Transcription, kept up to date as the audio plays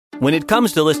When it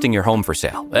comes to listing your home for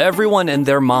sale, everyone and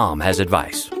their mom has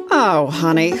advice. Oh,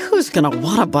 honey, who's gonna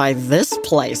want to buy this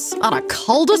place? On a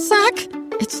cul-de-sac?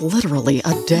 It's literally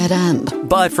a dead end.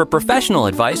 But for professional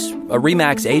advice, a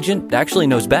RE/MAX agent actually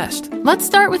knows best. Let's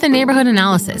start with a neighborhood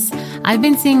analysis. I've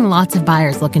been seeing lots of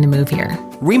buyers looking to move here.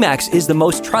 RE/MAX is the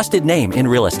most trusted name in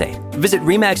real estate. Visit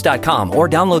RE/MAX.com or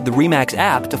download the RE/MAX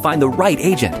app to find the right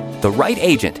agent. The right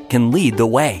agent can lead the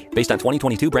way. Based on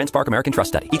 2022 BrandSpark American Trust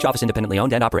Study. Each office independently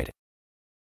owned and operated.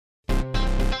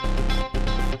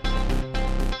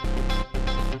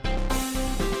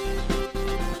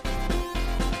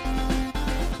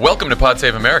 Welcome to Pod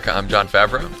Save America. I'm John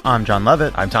Favreau. I'm John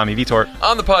Lovett. I'm Tommy Vitor.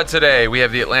 On the pod today, we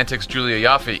have The Atlantic's Julia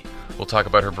Yaffe. We'll talk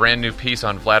about her brand new piece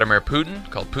on Vladimir Putin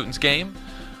called Putin's Game.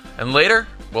 And later,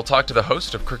 we'll talk to the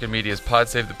host of Crooked Media's Pod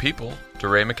Save the People,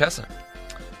 DeRay McKesson.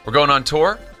 We're going on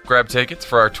tour. Grab tickets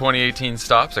for our 2018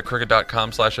 stops at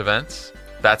crooked.com/events.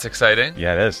 That's exciting.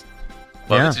 Yeah, it is.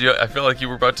 Love it. I feel like you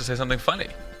were about to say something funny.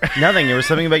 Nothing. There was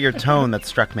something about your tone that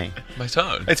struck me. My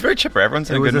tone. It's very chipper. Everyone's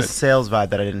in It a was good a mood. sales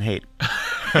vibe that I didn't hate.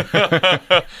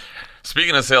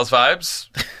 Speaking of sales vibes,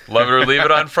 love it or leave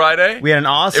it on Friday. We had an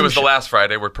awesome It was the last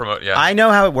Friday. We're promoting. Yeah. I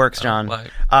know how it works, John.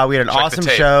 Like, we had an check awesome the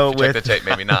tape. show Check with the tape,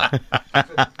 maybe not.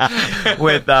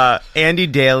 with Andy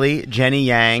Daly, Jenny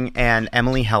Yang, and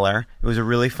Emily Heller. It was a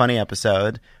really funny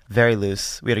episode. Very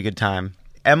loose. We had a good time.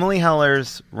 Emily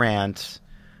Heller's rant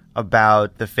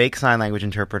about the fake sign language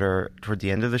interpreter toward the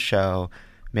end of the show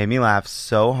made me laugh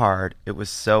so hard. It was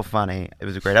so funny. It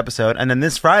was a great episode. And then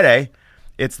this Friday,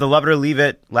 it's the Love It or Leave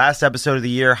It last episode of the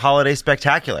year holiday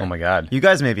spectacular. Oh my God. You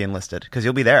guys may be enlisted because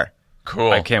you'll be there.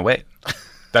 Cool. I can't wait.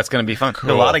 That's going to be fun.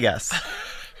 A lot of guests.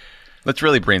 Let's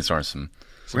really brainstorm some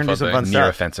We're going to do some fun near stuff.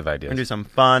 offensive We're ideas. going to do some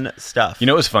fun stuff. You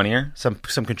know what was funnier? Some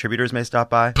contributors may stop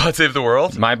by. Pod Save the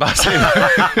World? My Pod Save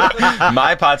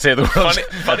the World.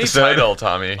 Funny episode title,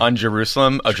 Tommy. on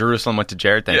Jerusalem. Jerusalem went to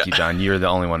Jared. Thank you, John. You're the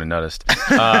only one who noticed.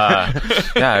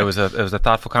 Yeah, it was a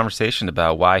thoughtful conversation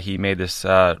about why he made this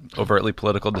overtly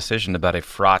political decision about a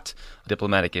fraught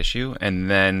diplomatic issue, and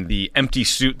then the empty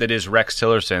suit that is Rex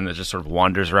Tillerson that just sort of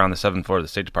wanders around the 7th floor of the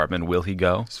State Department. Will he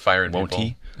go? He's firing Won't people.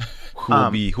 he?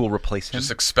 Who will replace him? Just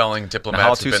expelling The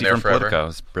diplomats who've been Halatusi there from forever. Politico.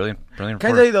 It's brilliant Can I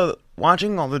report. tell you though,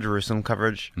 watching all the Jerusalem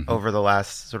coverage over the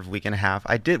last sort of week and a half,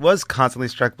 was constantly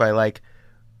struck by like,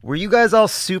 were you guys all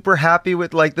super happy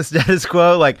with like the status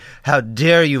quo? Like, how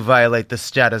dare you violate the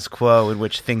status quo in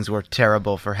which things were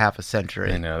terrible for half a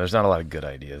century? I know there's not a lot of good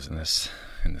ideas in this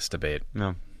debate.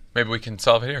 No, Maybe we can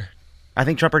solve it here. I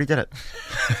think Trump already did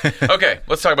it. Okay,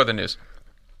 let's talk about the news.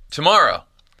 Tomorrow,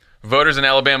 voters in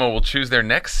Alabama will choose their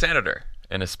next senator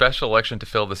in a special election to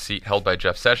fill the seat held by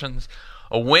Jeff Sessions.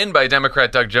 A win by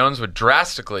Democrat Doug Jones would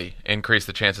drastically increase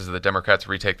the chances of the Democrats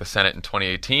retake the Senate in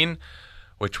 2018,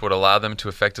 which would allow them to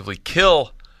effectively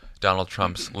kill Donald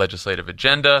Trump's legislative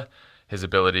agenda, his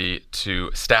ability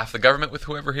to staff the government with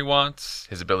whoever he wants,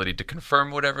 his ability to confirm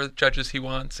whatever judges he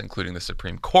wants, including the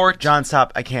Supreme Court. John,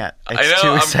 stop! I can't. It's I know,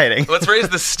 too exciting. Let's raise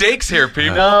the stakes here,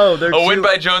 people. No, they're a win too-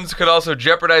 by Jones could also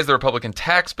jeopardize the Republican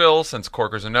tax bill, since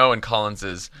Corker's a no and Collins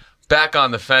is back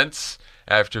on the fence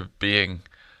after being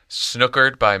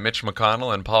snookered by Mitch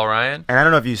McConnell and Paul Ryan. And I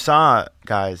don't know if you saw,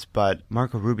 guys, but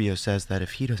Marco Rubio says that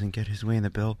if he doesn't get his way in the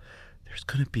bill, there's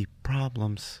going to be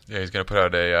problems. Yeah, he's going to put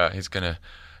out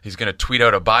he's going to tweet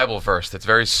out a Bible verse that's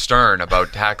very stern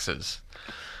about taxes.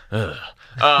 So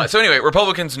anyway,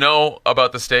 Republicans know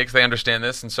about the stakes. They understand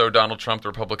this, and so Donald Trump, the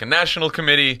Republican National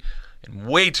Committee, and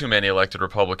way too many elected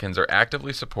Republicans are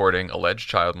actively supporting alleged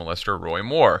child molester Roy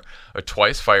Moore, a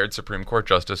twice-fired Supreme Court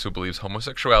justice who believes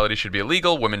homosexuality should be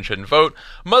illegal, women shouldn't vote,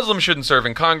 Muslims shouldn't serve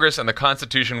in Congress, and the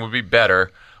Constitution would be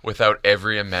better without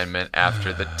every amendment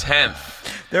after the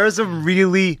 10th. There are some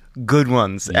really good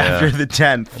ones after the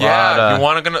 10th. Yeah,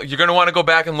 you're gonna want to go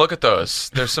back and look at those.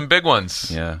 There's some big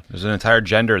ones. Yeah, there's an entire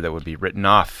gender that would be written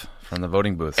off from the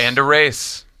voting booths. And a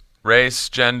race,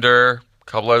 gender, a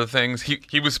couple other things.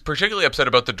 He was particularly upset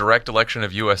about the direct election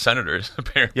of U.S. senators.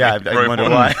 Apparently, Yeah, I wonder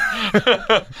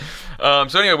why.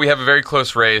 So anyway, we have a very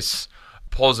close race.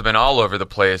 Polls have been all over the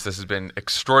place. This has been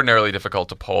extraordinarily difficult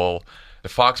to poll. The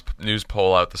Fox News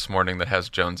poll out this morning that has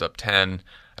Jones up 10.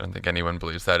 I don't think anyone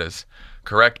believes that is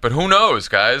correct, but who knows,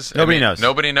 guys? Nobody knows.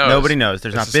 Nobody knows. Nobody knows.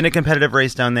 There's not been a competitive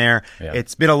race down there. Yeah.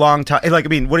 It's been a long time. Like, I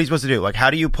mean, what are you supposed to do? Like, how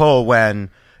do you poll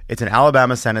when it's an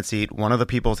Alabama Senate seat, one of the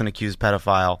people is an accused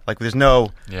pedophile? Like, there's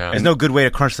no good way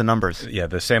to crunch the numbers. Yeah,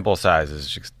 the sample size is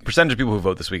just, percentage of people who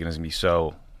vote this weekend is going to be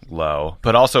so low.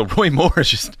 But also, Roy Moore has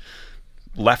just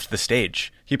left the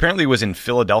stage. He apparently was in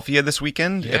Philadelphia this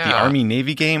weekend at the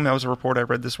Army-Navy game. That was a report I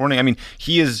read this morning. I mean,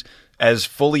 he is as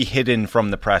fully hidden from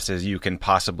the press as you can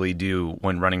possibly do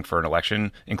when running for an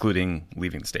election, including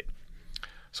leaving the state.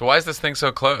 So why is this thing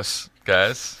so close,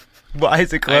 guys? Why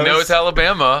is it close? I know it's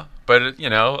Alabama, but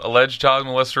alleged child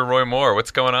molester Roy Moore.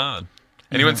 What's going on?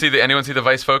 Anyone see the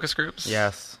Vice focus groups?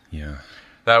 Yes. Yeah.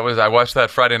 I watched that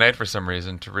Friday night for some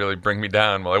reason to really bring me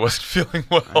down while I wasn't feeling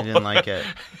well. I didn't like it.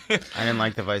 I didn't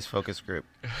like the Vice focus group.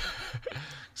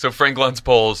 So Frank Lunt's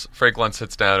polls, Frank Lunt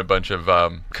sits down a bunch of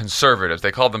conservatives.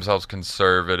 They call themselves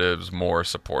conservatives, Moore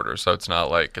supporters. So it's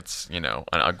not like it's,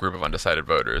 a group of undecided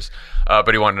voters.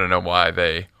 But he wanted to know why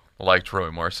they liked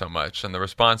Roy Moore so much. And the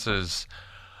response is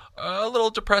a little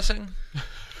depressing.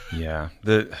 Yeah.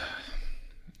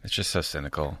 It's just so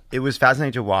cynical. It was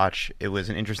fascinating to watch. It was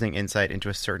an interesting insight into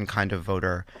a certain kind of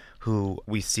voter who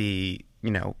we see,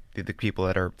 the people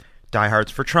that are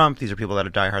diehards for Trump. These are people that are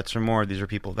diehards for Moore. These are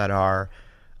people that are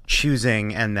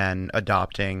choosing and then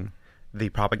adopting the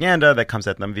propaganda that comes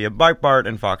at them via Breitbart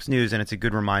and Fox News. And it's a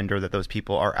good reminder that those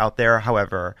people are out there.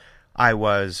 However, I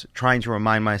was trying to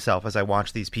remind myself as I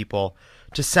watched these people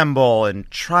dissemble and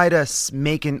try to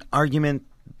make an argument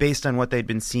based on what they'd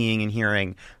been seeing and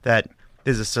hearing that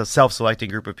this is a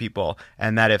self-selecting group of people,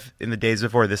 and that if in the days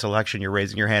before this election you're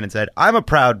raising your hand and said, I'm a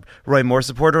proud Roy Moore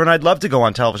supporter and I'd love to go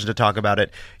on television to talk about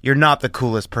it, you're not the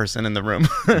coolest person in the room.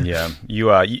 Yeah.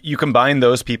 You combine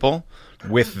those people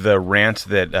with the rant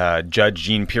that Judge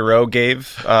Jean Pirro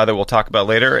gave that we'll talk about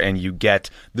later, and you get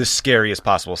the scariest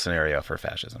possible scenario for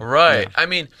fascism. Right. Yeah. I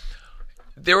mean,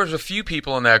 there was a few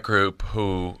people in that group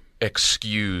who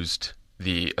excused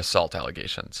the assault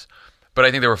allegations. But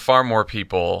I think there were far more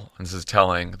people, and this is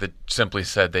telling, that simply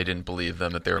said they didn't believe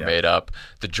them, that they were made up.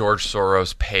 The George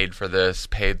Soros paid for this,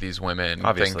 paid these women,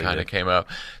 obviously, thing kind of came up.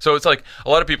 So it's like a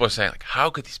lot of people are saying, like, how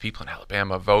could these people in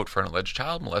Alabama vote for an alleged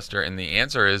child molester? And the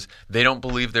answer is they don't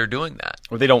believe they're doing that.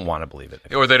 Or they don't want to believe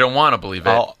it. Or they don't want to believe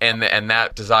it. And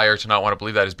that desire to not want to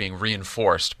believe that is being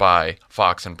reinforced by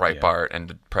Fox and Breitbart and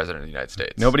the President of the United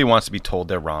States. Nobody wants to be told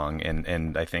they're wrong.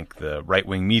 And I think the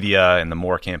right-wing media and the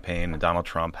Moore campaign and Donald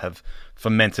Trump have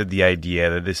fomented the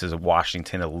idea that this is a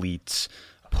Washington elites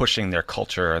pushing their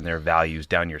culture and their values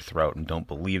down your throat, and don't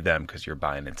believe them because you're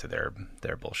buying into their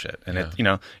bullshit. And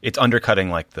it's undercutting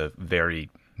like the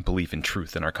very belief in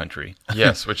truth in our country.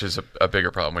 Yes, which is a bigger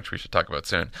problem, which we should talk about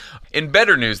soon. In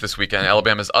better news this weekend,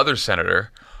 Alabama's other senator,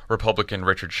 Republican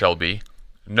Richard Shelby,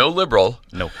 no liberal,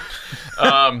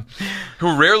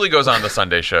 who rarely goes on the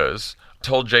Sunday shows,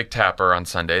 told Jake Tapper on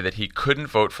Sunday that he couldn't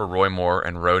vote for Roy Moore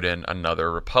and wrote in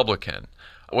another Republican.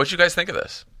 What do you guys think of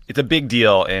this? It's a big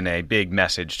deal and a big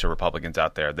message to Republicans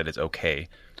out there that it's okay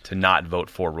to not vote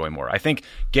for Roy Moore. I think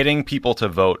getting people to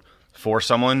vote for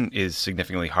someone is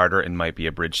significantly harder and might be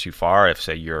a bridge too far if,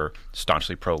 say, you're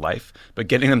staunchly pro-life. But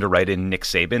getting them to write in Nick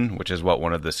Saban, which is what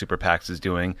one of the super PACs is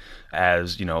doing,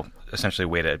 as, essentially a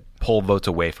way to pull votes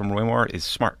away from Roy Moore is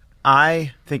smart.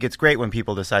 I think it's great when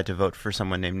people decide to vote for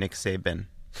someone named Nick Saban.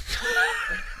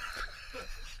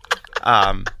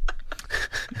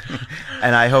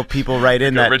 And I hope people write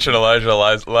in that Rich and Elijah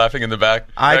laughing in the back.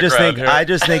 I just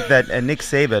think that Nick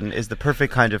Saban is the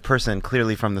perfect kind of person,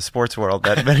 clearly from the sports world,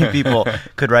 that many people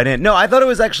could write in. No, I thought it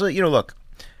was actually, look,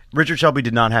 Richard Shelby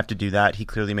did not have to do that. He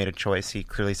clearly made a choice. He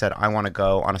clearly said, I want to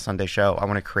go on a Sunday show. I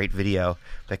want to create video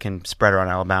that can spread around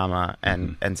Alabama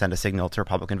and send a signal to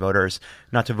Republican voters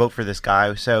not to vote for this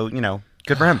guy. So,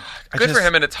 good for him. Good for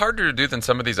him, and it's harder to do than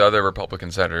some of these other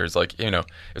Republican senators. Like,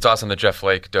 it's awesome that Jeff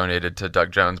Flake donated to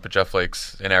Doug Jones, but Jeff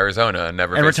Flake's in Arizona and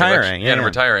never retiring. And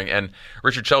retiring. And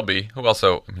Richard Shelby, who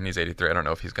also, he's 83. I don't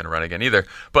know if he's going to run again either.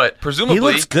 But presumably, he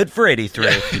looks good for 83.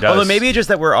 Yeah, he does. Although maybe it's just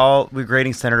that we're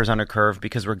grading senators on a curve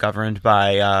because we're governed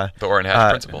by the Orrin Hatch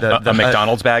principle. The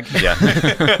McDonald's bag. Yeah.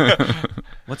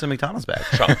 What's a McDonald's bag?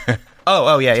 Trump.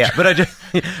 Oh, yeah. But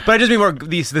I just mean more.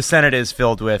 The Senate is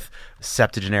filled with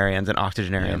septuagenarians and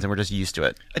octogenarians, and we're just used to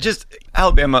it.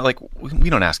 Alabama, like, we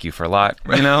don't ask you for a lot,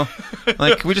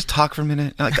 Like, can we just talk for a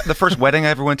minute? Like, the first wedding I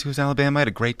ever went to was Alabama. I had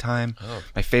a great time. Oh.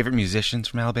 My favorite musician's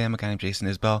from Alabama, a guy named Jason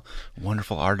Isbell,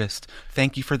 wonderful artist.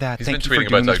 Thank you for that. Thank you for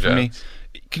doing this for me.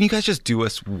 Can you guys just do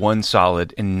us one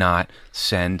solid and not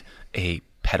send a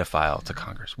pedophile to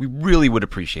Congress? We really would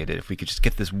appreciate it if we could just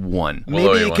get this one.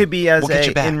 Maybe it could be as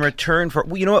in return for,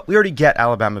 you know what, we already get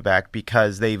Alabama back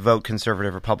because they vote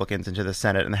conservative Republicans into the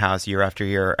Senate and the House year after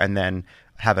year and then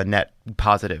have a net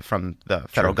positive from the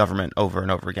federal government over and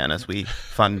over again as we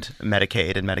fund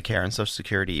Medicaid and Medicare and Social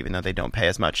Security, even though they don't pay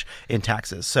as much in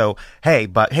taxes. So, hey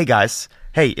guys,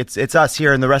 it's us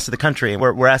here in the rest of the country, and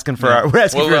we're asking for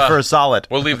for a solid.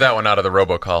 We'll leave that one out of the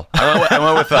robocall.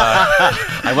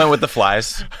 I went with the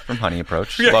flies from Honey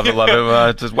Approach. Love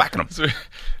it, just whacking them. So,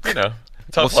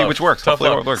 We'll see which works. Tough Hopefully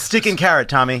love. it works. Stick and carrot,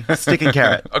 Tommy. Stick and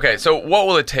carrot. Okay, so what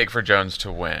will it take for Jones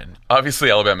to win?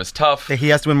 Obviously, Alabama's tough. He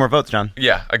has to win more votes, John.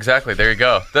 Yeah, exactly. There you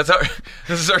go. This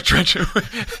is our trench.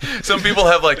 Some people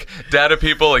have like data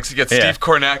people, like you get Steve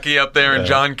Kornacki up there and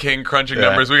John King crunching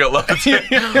numbers. We got lots. We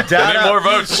need more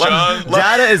votes, John.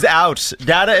 Data is out.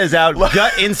 Data is out.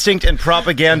 Gut instinct and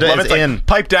propaganda is in.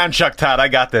 Pipe down, Chuck Todd. I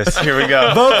got this. Here we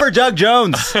go. Vote for Doug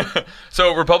Jones.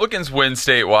 So Republicans win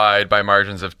statewide by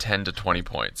margins of 10 to 20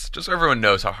 points. Just so everyone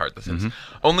knows how hard this is.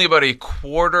 Only about a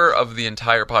quarter of the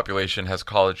entire population has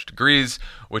college degrees,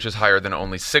 which is higher than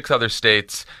only 6 other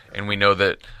states. And we know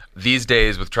that these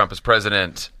days with Trump as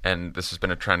president, and this has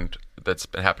been a trend that's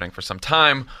been happening for some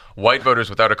time, white voters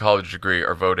without a college degree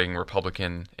are voting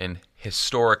Republican in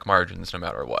historic margins no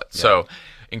matter what. Yeah. So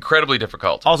incredibly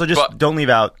difficult. Also, just don't leave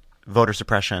out voter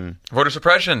suppression. Voter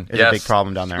suppression is a big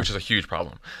problem down there. Which is a huge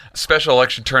problem. Special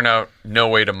election turnout, no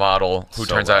way to model who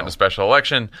turns out in a special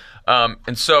election.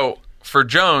 And so for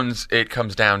Jones, it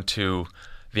comes down to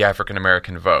the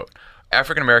African-American vote.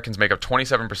 African-Americans make up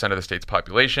 27% of the state's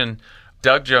population.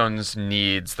 Doug Jones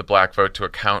needs the black vote to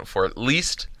account for at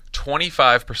least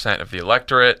 25% of the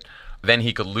electorate. Then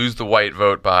he could lose the white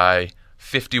vote by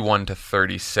 51 to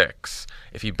 36.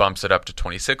 If he bumps it up to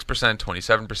 26%,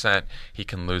 27%, he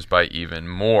can lose by even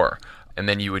more. And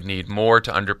then you would need more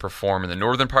to underperform in the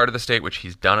northern part of the state, which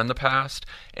he's done in the past.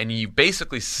 And you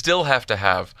basically still have to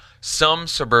have some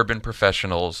suburban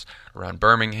professionals around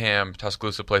Birmingham,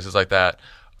 Tuscaloosa, places like that,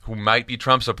 who might be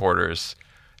Trump supporters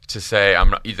to say,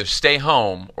 either stay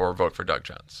home or vote for Doug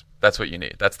Jones. That's what you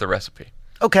need. That's the recipe.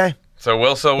 Okay. So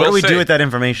we'll what do we see. do with that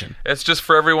information? It's just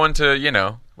for everyone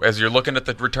to, as you're looking at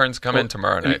the returns come in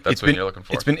tomorrow night, that's what you're looking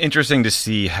for. It's been interesting to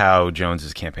see how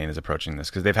Jones's campaign is approaching this,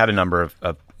 because they've had a number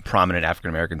of prominent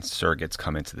African-American surrogates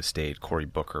come into the state. Cory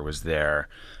Booker was there.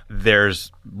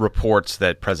 There's reports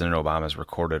that President Obama's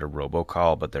recorded a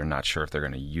robocall, but they're not sure if they're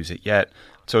going to use it yet.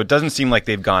 So it doesn't seem like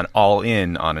they've gone all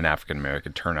in on an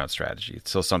African-American turnout strategy.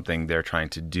 It's still something they're trying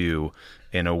to do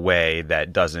in a way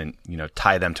that doesn't,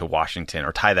 tie them to Washington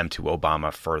or tie them to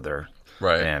Obama further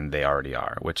than they already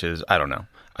are, which is, I don't know.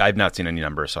 I've not seen any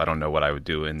numbers, so I don't know what I would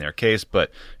do in their case,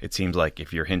 but it seems like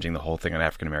if you're hinging the whole thing on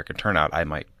African-American turnout, I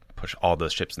might push all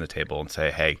those chips on the table and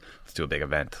say, hey, let's do a big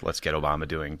event. Let's get Obama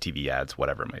doing TV ads,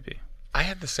 whatever it might be. I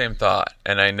had the same thought,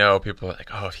 and I know people are like,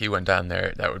 oh, if he went down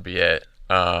there, that would be it.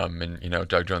 And,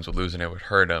 Doug Jones would lose and it would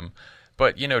hurt him.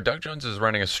 But, Doug Jones is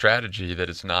running a strategy that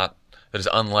is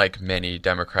unlike many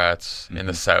Democrats in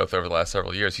the South over the last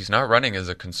several years. He's not running as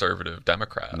a conservative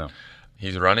Democrat. No.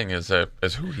 He's running as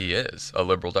who he is, a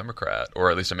liberal Democrat,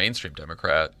 or at least a mainstream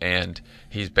Democrat, and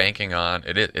he's banking on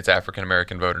it's African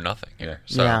American vote or nothing here.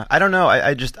 So, yeah, I don't know.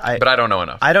 But I don't know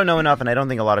enough. I don't know enough, and I don't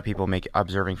think a lot of people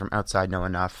observing from outside know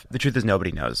enough. The truth is,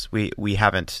 nobody knows. We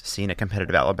haven't seen a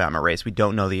competitive Alabama race. We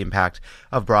don't know the impact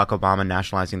of Barack Obama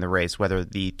nationalizing the race. Whether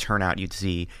the turnout you'd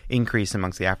see increase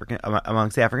amongst the African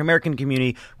American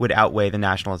community would outweigh the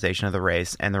nationalization of the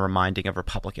race and the reminding of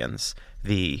Republicans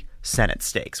the Senate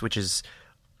stakes, which is,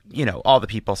 all the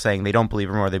people saying they don't believe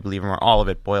him or they believe him, or all of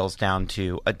it boils down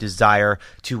to a desire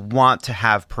to want to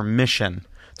have permission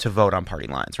to vote on party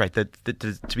lines, right?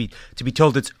 To be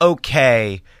told it's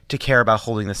okay to care about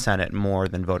holding the Senate more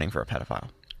than voting for a pedophile,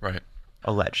 right?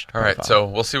 Alleged. All right, pedophile. so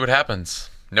we'll see what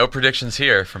happens. No predictions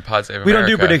here from Pod Save America. We don't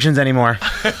do predictions anymore.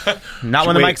 Not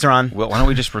when the mics are on. Well, why don't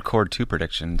we just record 2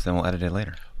 predictions, then we'll edit it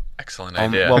later. Excellent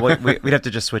idea. Well, we'd have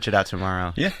to just switch it out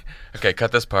tomorrow. Yeah. Okay,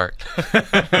 cut this part.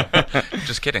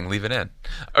 Just kidding. Leave it in.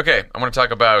 Okay, I want to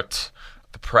talk about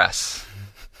the press.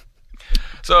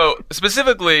 So,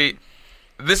 specifically,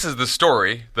 this is the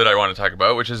story that I want to talk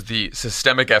about, which is the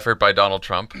systemic effort by Donald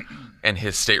Trump and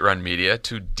his state-run media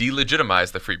to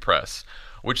delegitimize the free press,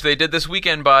 which they did this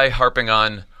weekend by harping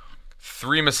on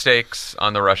 3 mistakes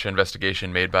on the Russia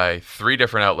investigation made by 3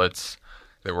 different outlets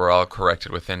that were all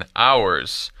corrected within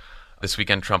hours. This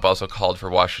weekend, Trump also called for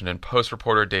Washington Post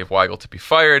reporter Dave Weigel to be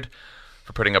fired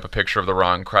for putting up a picture of the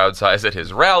wrong crowd size at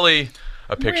his rally,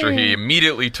 a picture he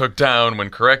immediately took down when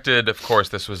corrected. Of course,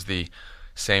 this was the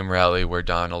same rally where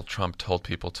Donald Trump told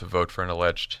people to vote for an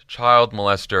alleged child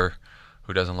molester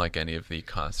who doesn't like any of the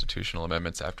constitutional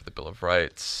amendments after the Bill of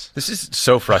Rights. This is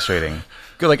so frustrating.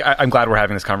 I'm glad we're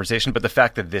having this conversation, but the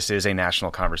fact that this is a national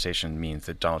conversation means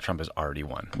that Donald Trump has already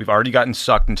won. We've already gotten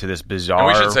sucked into this bizarre... And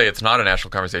we should say it's not a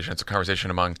national conversation. It's a conversation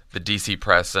among the D.C.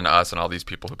 press and us and all these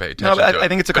people who pay attention to it. I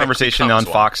think it's a conversation on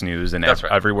Fox News and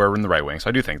everywhere in the right wing, so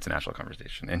I do think it's a national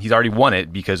conversation. And he's already won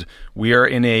it because we are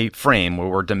in a frame where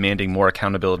we're demanding more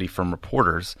accountability from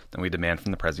reporters than we demand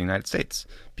from the President of the United States.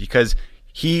 Because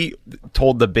He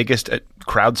told the biggest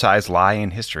crowd-sized lie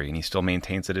in history, and he still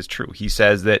maintains it is true. He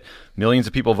says that millions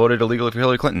of people voted illegally for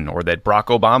Hillary Clinton, or that Barack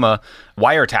Obama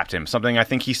wiretapped him, something I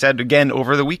think he said again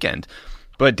over the weekend.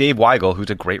 But Dave Weigel, who's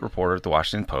a great reporter at the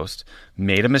Washington Post,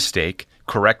 made a mistake,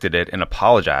 corrected it, and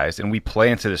apologized, and we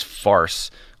play into this farce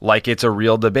like it's a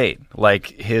real debate, like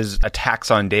his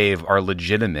attacks on Dave are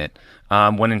legitimate,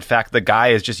 when in fact the guy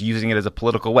is just using it as a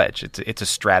political wedge. It's a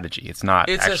strategy. It's not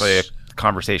actually a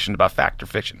conversation about fact or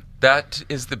fiction. That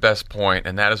is the best point,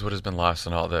 and that is what has been lost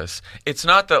in all this. It's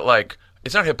not that, like,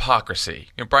 it's not hypocrisy.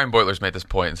 You know, Brian Beutler's made this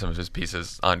point in some of his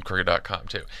pieces on Crooked.com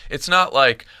too. It's not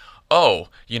like, oh,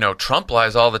 you know, Trump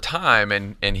lies all the time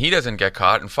and he doesn't get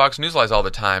caught, and Fox News lies all the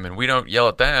time and we don't yell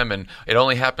at them, and it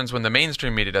only happens when the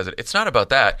mainstream media does it. It's not about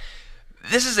that.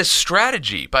 This is a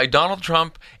strategy by Donald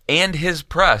Trump and his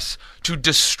press to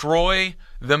destroy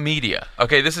the media.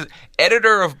 Okay, this is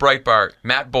editor of Breitbart,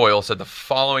 Matt Boyle, said the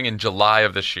following in July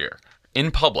of this year,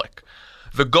 in public.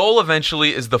 The goal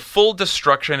eventually is the full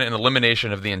destruction and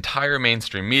elimination of the entire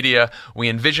mainstream media. We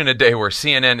envision a day where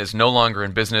CNN is no longer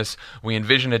in business. We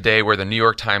envision a day where the New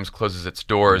York Times closes its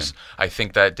doors. I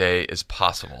think that day is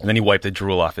possible. And then he wiped the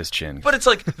drool off his chin. But it's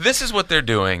like, this is what they're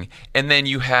doing. And then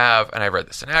you have, and I read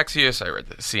this in Axios, I read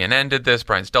that CNN did this,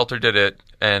 Brian Stelter did it,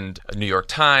 and New York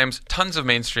Times, tons of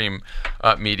mainstream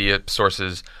media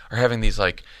sources are having these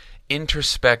like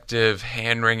introspective,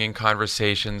 hand-wringing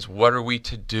conversations. What are we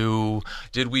to do?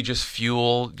 Did we just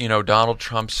fuel, you know, Donald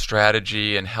Trump's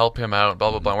strategy and help him out?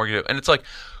 Blah, blah, blah. We're gonna do. And it's like,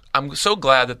 I'm so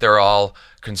glad that they're all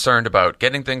concerned about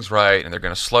getting things right and they're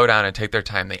going to slow down and take their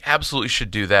time. They absolutely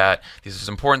should do that. These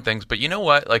are important things. But you know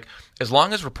what? Like, as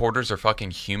long as reporters are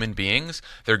fucking human beings,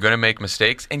 they're going to make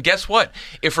mistakes. And guess what?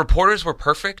 If reporters were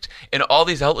perfect and all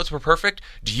these outlets were perfect,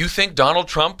 do you think Donald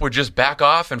Trump would just back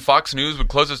off and Fox News would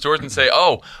close its doors and say,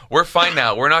 oh, we're fine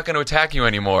now. We're not going to attack you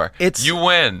anymore. You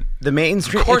win. The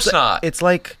mainstream. Of course not. It's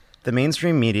like the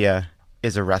mainstream media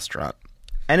is a restaurant.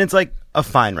 And it's like a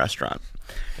fine restaurant.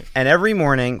 And every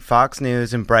morning, Fox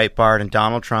News and Breitbart and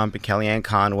Donald Trump and Kellyanne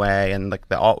Conway and like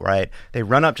the alt-right, they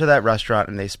run up to that restaurant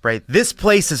and they spray, this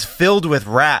place is filled with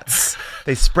rats.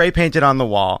 They spray paint it on the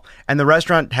wall. And the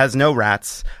restaurant has no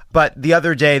rats. But the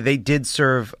other day, they did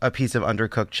serve a piece of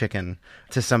undercooked chicken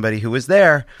to somebody who was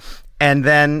there. And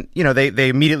then, you know, they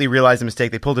immediately realized the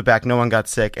mistake. They pulled it back. No one got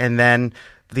sick. And then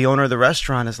the owner of the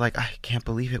restaurant is like, I can't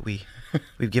believe it. We've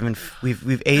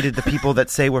aided the people that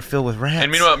say we're filled with rats.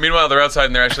 And meanwhile, they're outside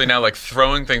and they're actually now like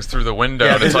throwing things through the window.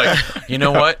 Yeah, and it's like, you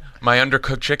know what? My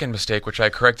undercooked chicken mistake, which I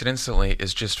corrected instantly,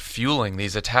 is just fueling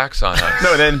these attacks on us.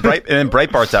 No, and then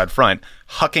Breitbart's out front,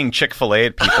 hucking Chick-fil-A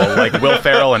at people like Will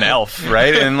Ferrell and Elf,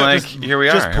 right? And like, here we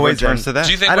are. Just poison. To that.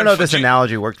 I don't know if this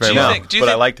analogy worked very well, but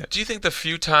I liked it. Do you think the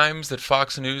few times that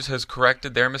Fox News has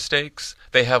corrected their mistakes,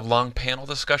 they have long panel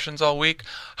discussions all week?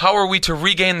 How are we to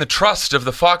regain the trust of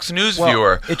the Fox News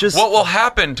viewer? What will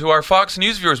happen to our Fox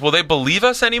News viewers? Will they believe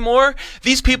us anymore?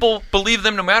 These people believe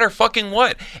them no matter fucking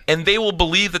what. And they will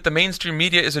believe that the mainstream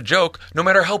media is a joke no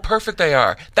matter how perfect they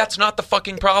are. That's not the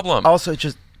fucking problem. Also,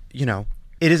 just, you know,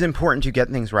 it is important to get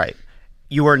things right.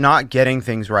 You are not getting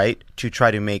things right to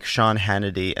try to make Sean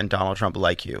Hannity and Donald Trump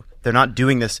like you. They're not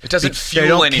doing this. It doesn't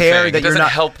fuel anything. It doesn't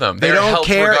help them. They don't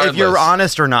care if you're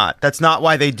honest or not. That's not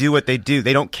why they do what they do.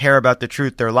 They don't care about the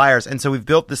truth. They're liars. And so we've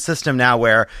built this system now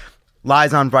where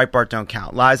lies on Breitbart don't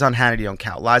count. Lies on Hannity don't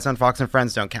count. Lies on Fox and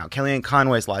Friends don't count. Kellyanne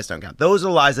Conway's lies don't count. Those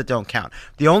are lies that don't count.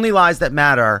 The only lies that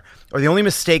matter, or the only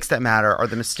mistakes that matter, are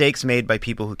the mistakes made by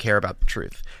people who care about the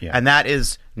truth. Yeah. And that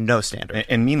is no standard.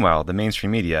 And meanwhile, the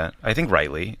mainstream media, I think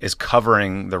rightly, is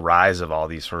covering the rise of all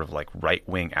these sort of like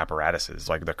right-wing apparatuses.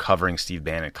 Like they're covering Steve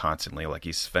Bannon constantly, like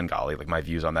he's Svengali. Like my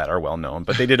views on that are well known.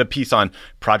 But they did a piece on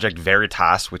Project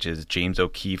Veritas, which is James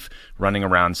O'Keefe running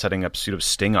around setting up pseudo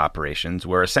sting operations,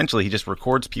 where essentially he just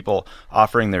records people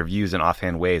offering their views in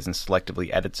offhand ways and selectively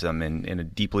edits them in a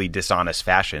deeply dishonest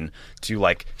fashion to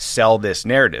like sell this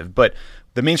narrative. But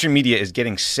the mainstream media is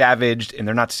getting savaged, and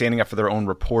they're not standing up for their own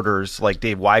reporters like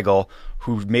Dave Weigel,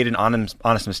 who made an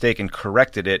honest mistake and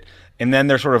corrected it. And then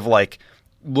they're sort of like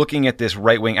looking at this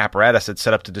right-wing apparatus that's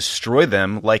set up to destroy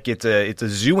them like it's a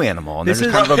zoo animal, and they're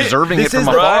just kind of observing it from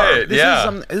afar.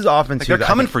 This is often like they're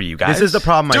coming for you guys. This is the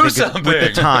problem I think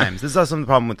with the Times. This is also the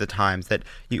problem with the Times, that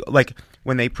you like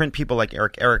when they print people like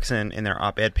Eric Erickson in their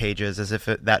op-ed pages as if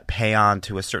that pay-on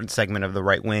to a certain segment of the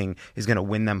right wing is going to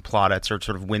win them plaudits or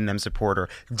sort of win them support or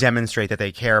demonstrate that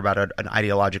they care about an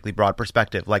ideologically broad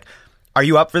perspective. Like, are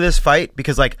you up for this fight?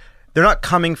 Because like, they're not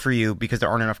coming for you because there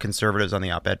aren't enough conservatives on the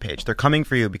op-ed page. They're coming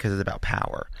for you because it's about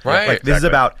power. Right. Like, this is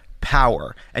about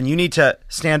power. And you need to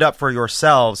stand up for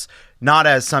yourselves, not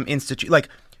as some institute. Like,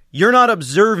 you're not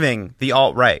observing the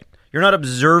alt-right. You're not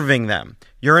observing them.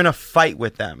 You're in a fight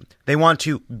with them. They want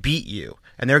to beat you,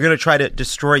 and they're going to try to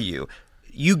destroy you.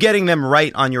 You getting them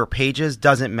right on your pages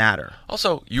doesn't matter.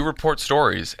 Also, you report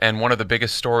stories, and one of the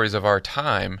biggest stories of our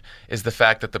time is the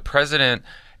fact that the president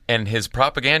and his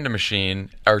propaganda machine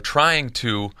are trying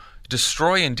to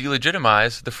destroy and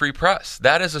delegitimize the free press.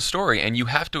 That is a story, and you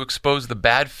have to expose the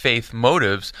bad faith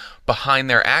motives behind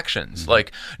their actions.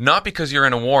 Like, not because you're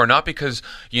in a war, not because,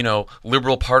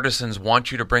 liberal partisans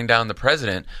want you to bring down the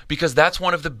president, because that's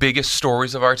one of the biggest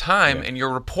stories of our time, and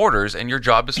you're reporters, and your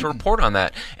job is to report on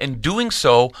that. And doing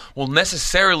so will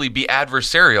necessarily be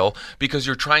adversarial because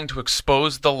you're trying to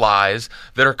expose the lies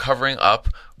that are covering up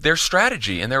their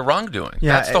strategy and their wrongdoing.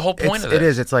 Yeah, that's the whole point of it. It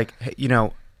is. It's like,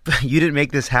 you didn't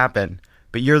make this happen,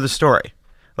 but you're the story.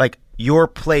 Like, your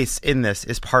place in this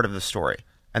is part of the story,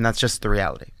 and that's just the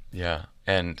reality. Yeah,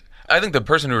 and I think the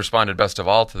person who responded best of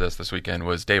all to this weekend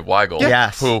was Dave Weigel.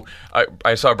 Yes. Who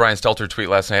I saw Brian Stelter tweet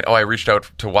last night, I reached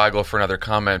out to Weigel for another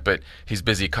comment, but he's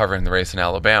busy covering the race in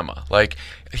Alabama. Like,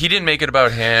 he didn't make it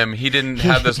about him. He didn't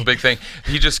have this big thing.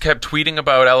 He just kept tweeting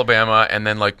about Alabama and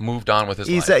then moved on with his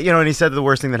life. Said, and he said the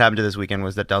worst thing that happened to this weekend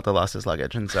was that Delta lost his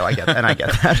luggage, and so I get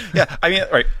that. Yeah, I mean,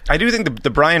 right. I do think the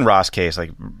Brian Ross case,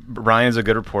 Brian's a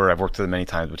good reporter. I've worked with him many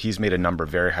times, but he's made a number of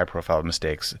very high-profile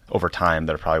mistakes over time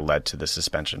that have probably led to the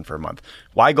suspension for a month.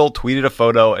 Weigel tweeted a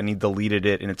photo and he deleted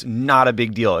it, and it's not a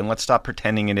big deal. And let's stop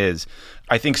pretending it is.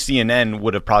 I think CNN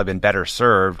would have probably been better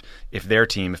served if their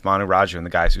team, if Manu Raju and the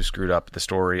guys who screwed up the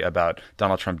story about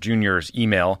Donald Trump Jr.'s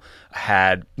email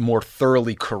had more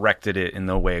thoroughly corrected it in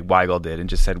the way Weigel did and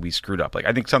just said we screwed up.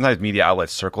 I think sometimes media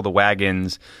outlets circle the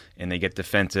wagons and they get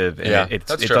defensive, and it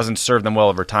doesn't serve them well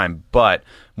over time. But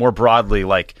more broadly,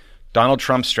 Donald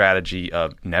Trump's strategy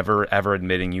of never, ever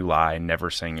admitting you lie, never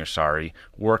saying you're sorry,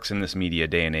 works in this media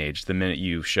day and age. The minute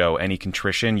you show any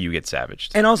contrition, you get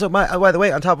savaged. And also, by the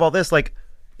way, on top of all this,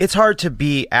 it's hard to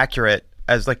be accurate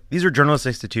as, these are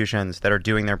journalistic institutions that are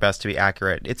doing their best to be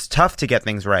accurate. It's tough to get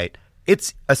things right.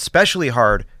 It's especially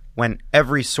hard when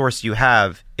every source you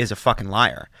have is a fucking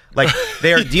liar.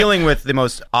 They are dealing with the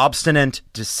most obstinate,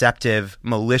 deceptive,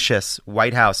 malicious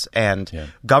White House and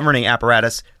governing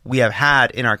apparatus we have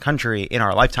had in our country in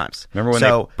our lifetimes. Remember when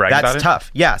they bragged about it? That's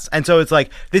tough. Yes. And so it's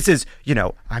this is,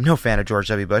 I'm no fan of George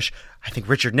W. Bush. I think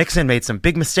Richard Nixon made some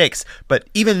big mistakes, but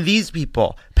even these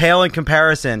people pale in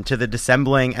comparison to the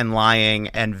dissembling and lying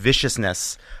and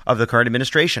viciousness of the current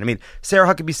administration. I mean,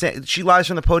 Sarah Huckabee, she lies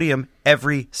from the podium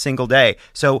every single day.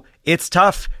 So it's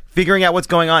tough. Figuring out what's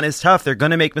going on is tough. They're going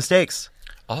to make mistakes.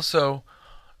 Also,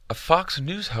 a Fox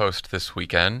News host this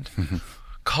weekend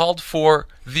called for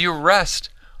the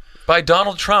arrest by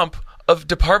Donald Trump of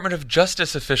Department of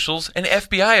Justice officials and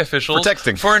FBI officials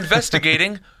for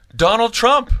investigating Donald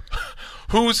Trump,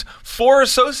 whose 4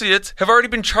 associates have already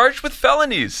been charged with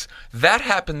felonies. That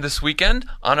happened this weekend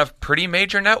on a pretty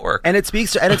major network. And it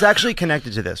speaks to, and it's actually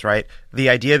connected to this, right? The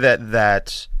idea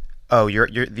that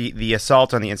the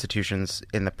assault on the institutions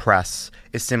in the press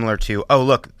is similar to,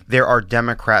 look, there are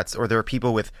Democrats or there are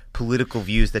people with political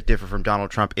views that differ from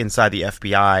Donald Trump inside the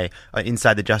FBI,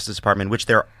 inside the Justice Department, which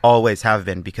there always have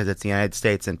been because it's the United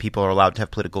States and people are allowed to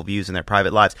have political views in their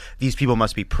private lives. These people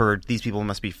must be purged. These people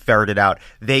must be ferreted out.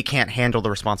 They can't handle the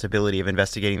responsibility of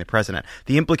investigating the president.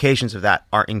 The implications of that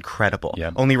are incredible.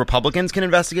 Yep. Only Republicans can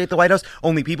investigate the White House.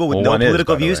 Only people with no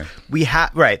political views. We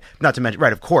have, right, not to mention,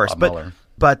 right, of course,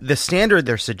 but the standard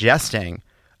they're suggesting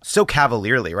so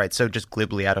cavalierly, right, so just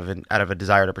glibly out of a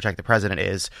desire to protect the president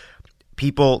is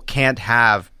people can't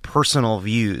have personal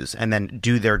views and then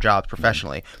do their jobs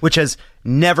professionally, which has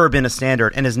never been a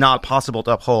standard and is not possible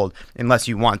to uphold unless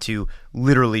you want to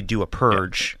literally do a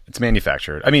purge. It's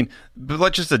manufactured. I mean, but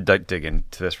let's just dig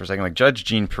into this for a second. Judge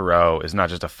Jean Pirot is not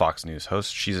just a Fox News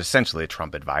host. She's essentially a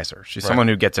Trump advisor. She's someone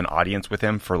who gets an audience with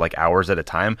him for hours at a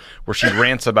time where she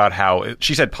rants about how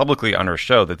she said publicly on her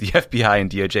show that the FBI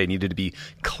and DOJ needed to be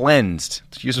cleansed,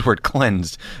 to use the word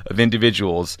cleansed, of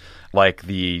individuals like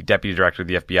the deputy director of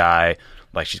the FBI.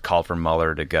 She's called for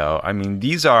Mueller to go. I mean,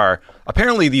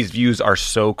 apparently these views are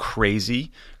so crazy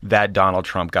that Donald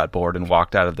Trump got bored and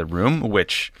walked out of the room,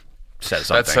 which says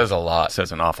something. That says a lot.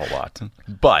 Says an awful lot.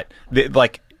 But,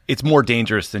 it's more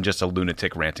dangerous than just a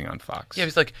lunatic ranting on Fox. Yeah,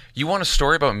 he's you want a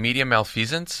story about media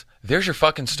malfeasance? There's your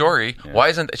fucking story. Yeah. Why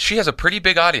isn't... She has a pretty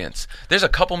big audience. There's a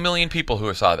couple million people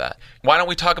who saw that. Why don't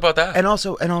we talk about that? And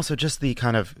also just the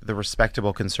kind of the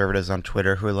respectable conservatives on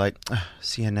Twitter who are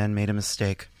CNN made a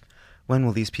mistake. When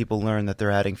will these people learn that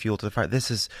they're adding fuel to the fire? This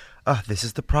is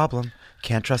the problem.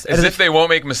 Can't trust. As if they won't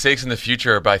make mistakes in the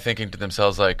future by thinking to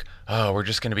themselves we're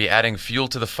just going to be adding fuel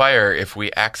to the fire if we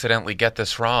accidentally get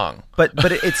this wrong. But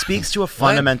it speaks to a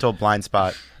fundamental blind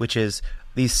spot, which is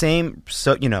these same,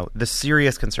 the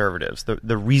serious conservatives,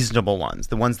 the reasonable ones,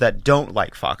 the ones that don't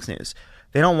like Fox News,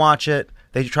 they don't watch it.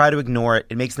 They try to ignore it.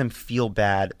 It makes them feel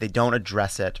bad. They don't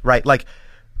address it, right? Like,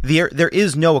 there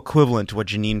is no equivalent to what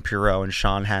Jeanine Pirro and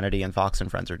Sean Hannity and Fox and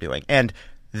Friends are doing. And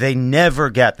they never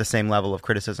get the same level of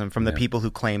criticism from the people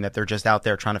who claim that they're just out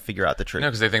there trying to figure out the truth. No,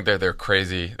 because they think they're the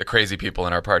crazy people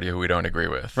in our party who we don't agree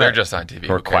with. They're just on TV.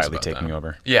 Or quietly taking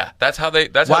over. Yeah, that's how they.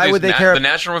 That's Why how would they care? The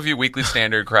National Review, Weekly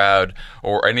Standard crowd,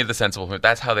 or any of the sensible.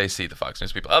 That's how they see the Fox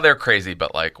News people. Oh, they're crazy,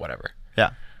 but like whatever.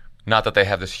 Yeah. Not that they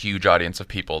have this huge audience of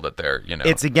people that they're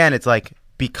It's like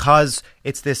because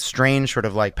it's this strange sort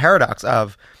of like paradox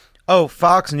of, oh,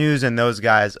 Fox News and those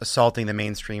guys assaulting the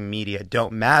mainstream media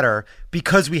don't matter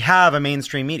because we have a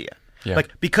mainstream media. Yeah.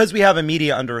 Like, because we have a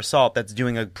media under assault that's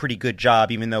doing a pretty good job,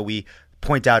 even though we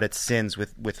point out its sins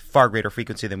with far greater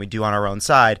frequency than we do on our own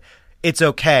side, it's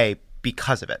okay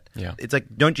because of it. Yeah. It's like,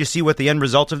 don't you see what the end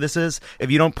result of this is?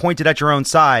 If you don't point it at your own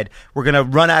side, we're going to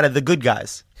run out of the good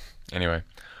guys. Anyway,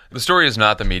 the story is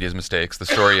not the media's mistakes. The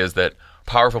story is that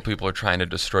powerful people are trying to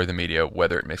destroy the media,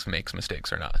 whether it makes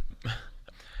mistakes or not.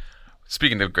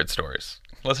 Speaking of good stories,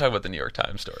 let's talk about the New York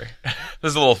Times story.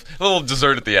 There's a little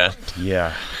dessert at the end.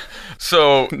 Yeah.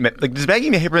 So, like, does Maggie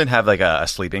Haberman have like a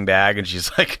sleeping bag, and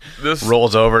she's like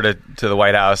rolls over to the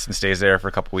White House and stays there for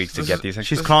a couple weeks to get these things?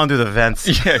 She's crawling through the vents.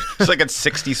 Yeah, she's like got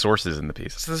 60 sources in the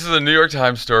piece. So this is a New York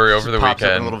Times story over the Pops up in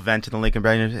weekend. a little vent in the Lincoln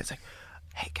Branch. It's like,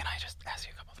 hey, can I just ask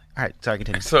you a couple things? All right, sorry,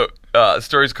 continue. So the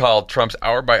story's called Trump's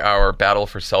Hour-by-Hour Battle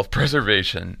for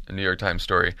Self-Preservation, a New York Times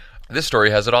story. This story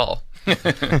has it all.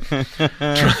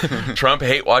 Trump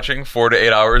hate watching 4 to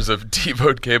 8 hours of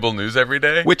devote cable news every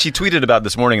day. Which he tweeted about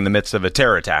this morning in the midst of a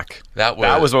terror attack. That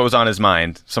was what was on his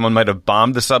mind. Someone might have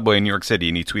bombed the subway in New York City,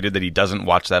 and he tweeted that he doesn't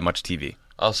watch that much TV.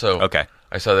 Also, Okay.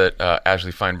 I saw that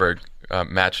Ashley Feinberg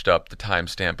matched up the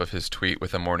timestamp of his tweet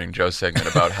with a Morning Joe segment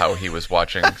about how he was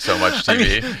watching so much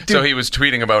TV. So he was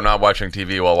tweeting about not watching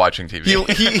TV while watching TV.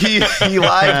 He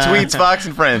live tweets Fox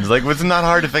and Friends. Like, it's not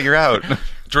hard to figure out.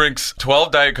 Drinks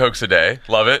 12 Diet Cokes a day.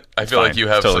 Love it. I feel fine. like you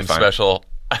have It's totally some fine. special,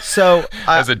 So,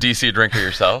 as a DC drinker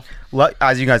yourself.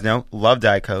 as you guys know, love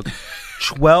Diet Coke.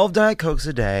 12 Diet Cokes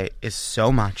a day is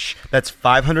so much. That's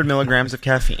 500 milligrams of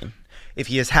caffeine. If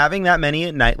he is having that many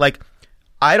at night, like,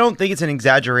 I don't think it's an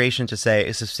exaggeration to say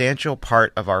a substantial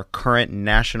part of our current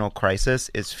national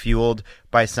crisis is fueled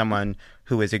by someone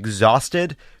who is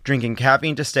exhausted, drinking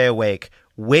caffeine to stay awake,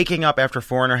 waking up after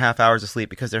 4.5 hours of sleep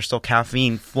because there's still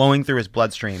caffeine flowing through his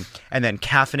bloodstream, and then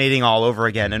caffeinating all over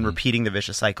again and repeating the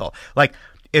vicious cycle. Like,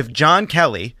 if John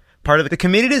Kelly, part of the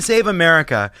Committee to Save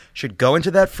America, should go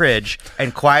into that fridge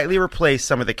and quietly replace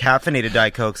some of the caffeinated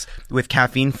Diet Cokes with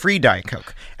caffeine-free Diet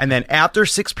Coke, and then after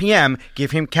 6 p.m.,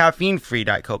 give him caffeine-free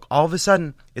Diet Coke. All of a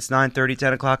sudden, it's 9:30,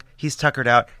 10 o'clock. He's tuckered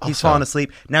out. He's fallen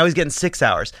asleep. Now he's getting 6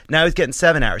 hours. Now he's getting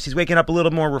 7 hours. He's waking up a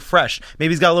little more refreshed.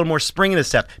 Maybe he's got a little more spring in his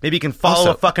step. Maybe he can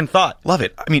follow a fucking thought. Love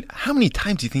it. I mean, how many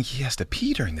times do you think he has to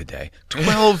pee during the day?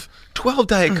 12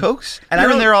 Diet Cokes? And You're I in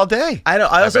don't- there all day. I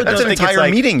also That's don't an think entire it's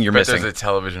like, meeting you're But missing. there's a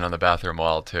television on the bathroom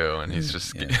wall, too, and he's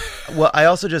just... Well, I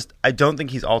don't think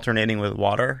he's alternating with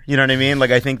water. You know what I mean?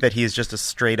 Like, I think that he's just a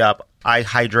straight up, I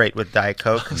hydrate with Diet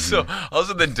Coke. So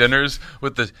also the dinners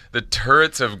with the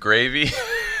turrets of gravy.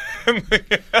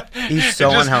 He's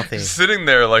so just unhealthy. Sitting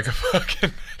there like a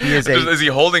fucking. Is he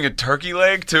holding a turkey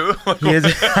leg too? He is,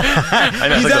 he's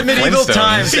at medieval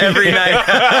times every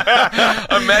night.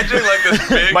 Imagine like this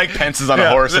big Mike Pence is on a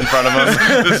horse in front of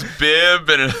him. this bib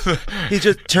and He's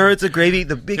just turrets of gravy.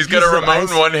 The big he's got a pieces of remote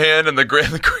ice. in one hand and the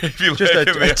gravy Just leg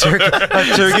in the other. a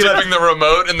turkey. He's dipping the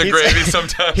remote in the He's- gravy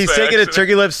sometimes. He's by taking a accident.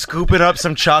 turkey leg, scooping up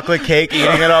some chocolate cake,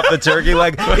 eating it off the turkey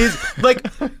leg. He's like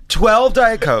 12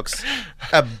 Diet Cokes,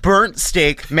 a burnt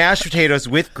steak, mashed potatoes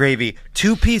with gravy,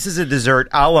 2 pieces of dessert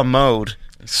a la mode.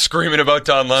 Screaming about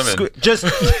Don Lemon. Just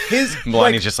his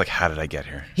Melania's just like, how did I get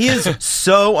here? he is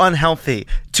so unhealthy.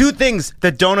 2 things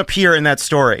that don't appear in that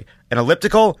story: an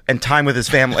elliptical and time with his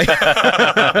family.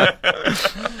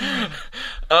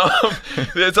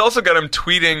 It's also got him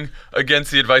tweeting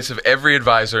against the advice of every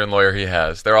advisor and lawyer he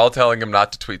has. They're all telling him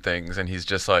not to tweet things, and he's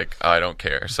just like, I don't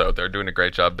care. So they're doing a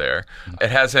great job there. It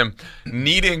has him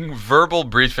needing verbal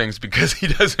briefings because he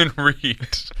doesn't read.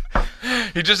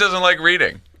 He just doesn't like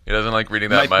reading. He doesn't like reading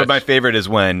that much. But my favorite is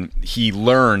when he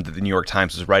learned that the New York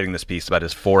Times was writing this piece about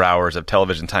his 4 hours of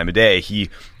television time a day.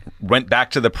 He went back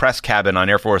to the press cabin on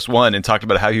Air Force One and talked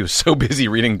about how he was so busy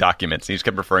reading documents. He just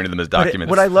kept referring to them as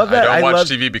documents. What I love I that don't watch love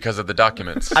TV because of the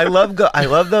documents. I love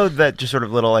though that just sort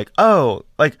of little like, oh,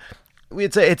 like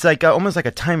It's like almost like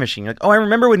a time machine. Like, oh, I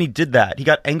remember when he did that. He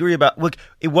got angry about. Look,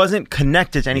 it wasn't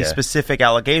connected to any specific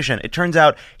allegation. It turns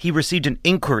out he received an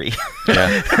inquiry.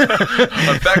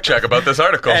 A fact check about this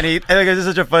article. And I think this is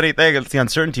such a funny thing. It's the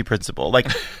uncertainty principle. Like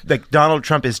Donald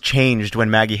Trump is changed when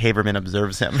Maggie Haberman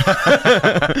observes him.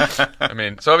 I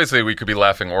mean, so obviously we could be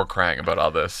laughing or crying about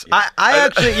all this. I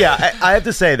have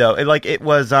to say though, it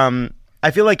was. I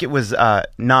feel like it was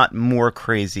not more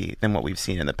crazy than what we've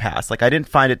seen in the past. Like, I didn't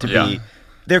find it to be...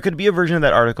 There could be a version of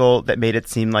that article that made it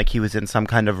seem like he was in some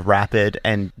kind of rapid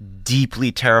and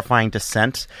deeply terrifying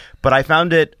descent. But I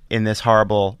found it, in this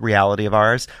horrible reality of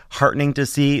ours, heartening to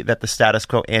see that the status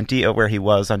quo ante of where he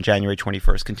was on January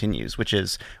 21st continues, which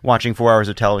is watching 4 hours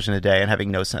of television a day and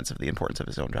having no sense of the importance of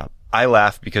his own job. I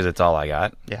laugh because it's all I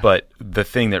got. Yeah. But the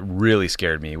thing that really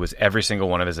scared me was every single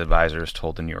one of his advisors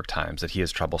told the New York Times that he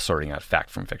has trouble sorting out fact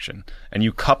from fiction. And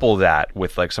you couple that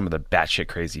with like some of the batshit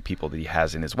crazy people that he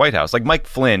has in his White House. Like Mike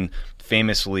Flynn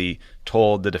famously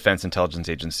told the Defense Intelligence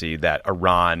Agency that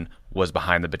Iran was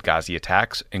behind the Benghazi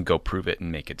attacks and go prove it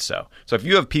and make it so. So if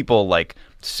you have people like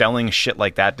selling shit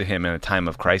like that to him in a time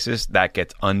of crisis, that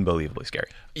gets unbelievably scary.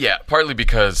 Yeah, partly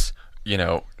because, you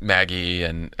know, Maggie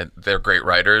and they're great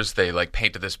writers. They like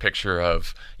painted this picture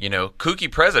of, you know, kooky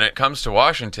president comes to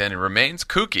Washington and remains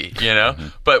kooky, you know?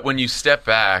 But when you step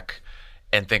back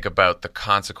and think about the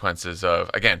consequences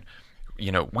of, again,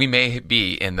 you know, we may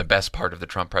be in the best part of the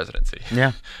Trump presidency.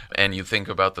 Yeah. And you think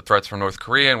about the threats from North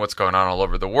Korea and what's going on all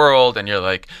over the world, and you're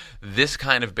like, this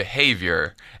kind of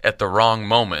behavior at the wrong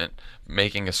moment,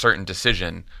 making a certain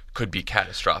decision, could be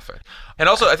catastrophic. And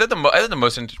also, I think the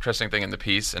most interesting thing in the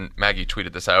piece, and Maggie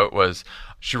tweeted this out, was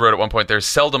she wrote at one point, there's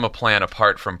seldom a plan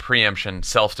apart from preemption,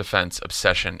 self-defense,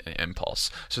 obsession, and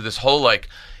impulse. So this whole like,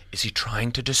 is he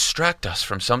trying to distract us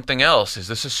from something else? Is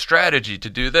this a strategy to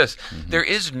do this? There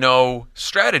is no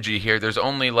strategy here. There's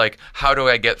only like, how do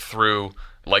I get through,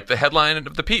 like the headline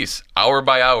of the piece, hour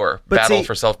by hour, battle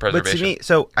for self-preservation. But to me,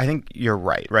 so I think you're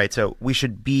right? So we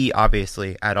should be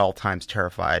obviously at all times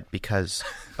terrified because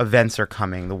events are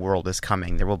coming, the world is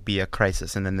coming, there will be a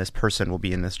crisis, and then this person will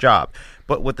be in this job.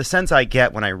 But what the sense I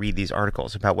get when I read these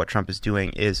articles about what Trump is doing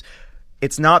is,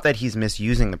 it's not that he's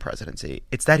misusing the presidency.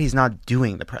 It's that he's not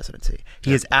doing the presidency.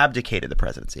 He has abdicated the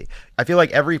presidency. I feel like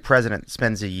every president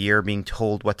spends a year being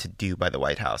told what to do by the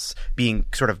White House, being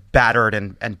sort of battered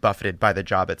and buffeted by the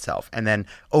job itself. And then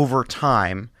over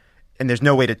time, and there's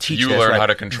no way to teach you this, learn right? how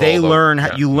to control They them. learn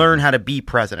Yeah. you learn how to be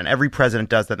president. Every president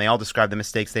does that. And they all describe the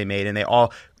mistakes they made, and they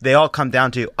all come down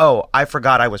to, oh, I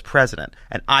forgot I was president,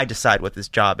 and I decide what this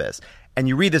job is. And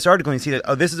you read this article and you see that,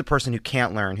 oh, this is a person who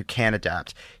can't learn, who can't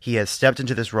adapt. He has stepped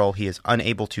into this role. He is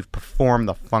unable to perform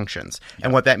the functions.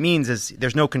 And what that means is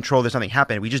there's no control. There's nothing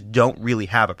happening. We just don't really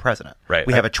have a president. Right.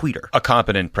 We have a tweeter. A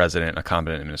competent president, a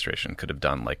competent administration could have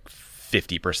done like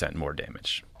 50% more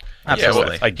damage.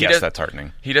 Absolutely. I guess that's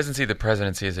heartening. He doesn't see the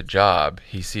presidency as a job.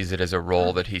 He sees it as a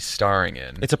role that he's starring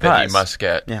in. It's a that prize. he must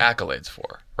get Yeah. accolades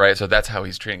for, right? So that's how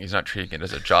he's treating. He's not treating it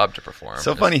as a job to perform.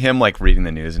 So funny him like reading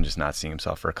the news and just not seeing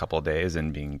himself for a couple of days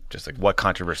and being just like, what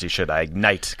controversy should I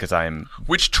ignite? Because I'm...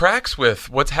 Which tracks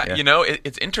with what's you know,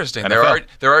 it's interesting. NFL.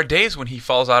 There are days when he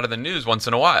falls out of the news once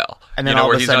in a while, And then you know, all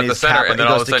where of a he's sudden not the he's center, and then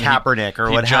he all goes of a to sudden Kaepernick or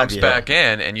he what have jumps you. back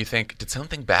in, and you think, did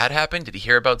something bad happen? Did he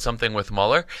hear about something with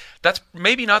Mueller? That's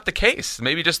maybe not the case.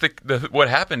 Maybe just the what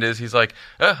happened is he's like,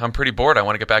 I'm pretty bored. I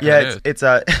want to get back in the news. It's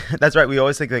that's right. We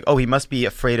always think like, oh, he must be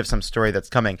afraid of some story that's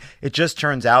coming. It just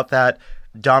turns out that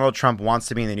Donald Trump wants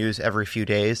to be in the news every few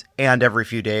days, and every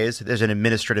few days there's an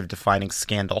administrative defining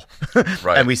scandal.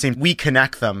 Right. And we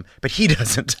connect them, but he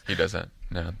doesn't. He doesn't.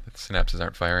 No, the synapses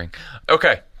aren't firing.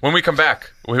 Okay, when we come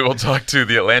back, we will talk to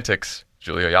The Atlantic's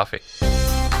Julia Yaffe.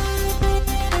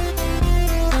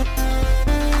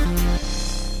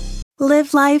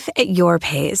 Live life at your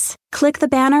pace. Click the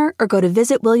banner or go to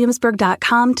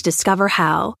visitwilliamsburg.com to discover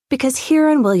how. Because here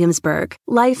in Williamsburg,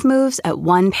 life moves at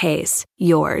one pace,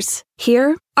 yours.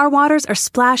 Here, our waters are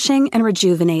splashing and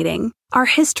rejuvenating. Our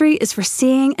history is for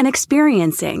seeing and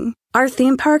experiencing. Our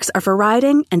theme parks are for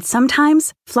riding and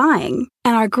sometimes flying.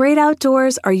 And our great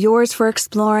outdoors are yours for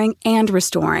exploring and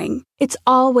restoring. It's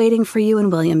all waiting for you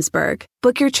in Williamsburg.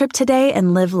 Book your trip today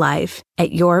and live life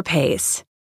at your pace.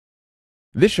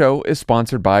 This show is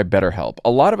sponsored by BetterHelp. A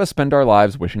lot of us spend our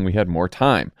lives wishing we had more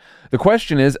time. The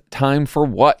question is, time for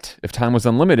what? If time was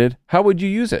unlimited, how would you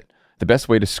use it? The best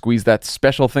way to squeeze that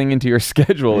special thing into your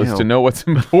schedule is to know what's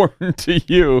important to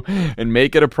you and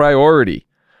make it a priority.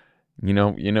 You know.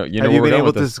 Have you where been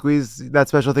able to squeeze that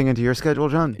special thing into your schedule,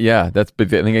 John? Yeah, I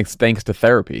think it's thanks to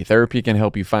therapy. Therapy can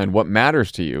help you find what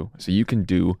matters to you so you can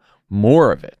do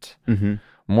more of it. Mm-hmm.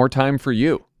 More time for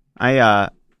you.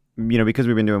 because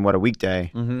we've been doing What a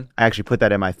Weekday, I actually put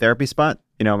that in my therapy spot.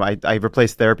 I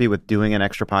replaced therapy with doing an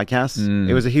extra podcast.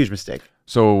 It was a huge mistake.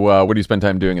 So what do you spend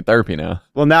time doing at therapy now?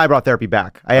 Well, now I brought therapy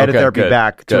back. I added therapy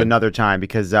back to another time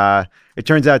because it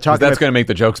turns out talking that's going to make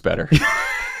the jokes better.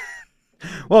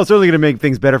 Well, it's certainly going to make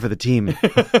things better for the team.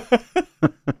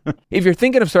 If you're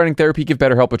thinking of starting therapy, give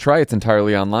BetterHelp a try. It's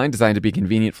entirely online, designed to be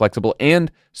convenient, flexible,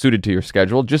 and suited to your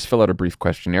schedule. Just fill out a brief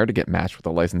questionnaire to get matched with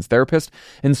a licensed therapist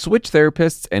and switch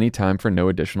therapists anytime for no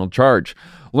additional charge.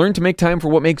 Learn to make time for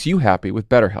what makes you happy with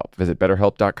BetterHelp. Visit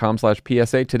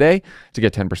BetterHelp.com/PSA today to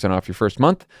get 10% off your first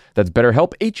month. That's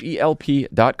BetterHelp, HELP.com/PSA.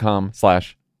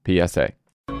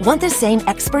 Want the same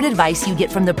expert advice you get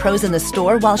from the pros in the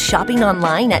store while shopping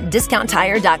online at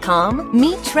DiscountTire.com?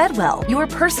 Meet Treadwell, your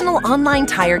personal online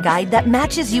tire guide that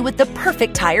matches you with the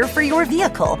perfect tire for your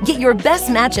vehicle. Get your best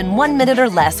match in 1 minute or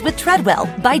less with Treadwell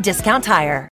by Discount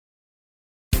Tire.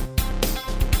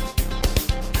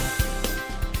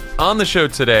 On the show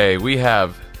today, we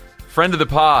have friend of the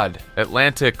pod,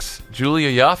 Atlantic's Julia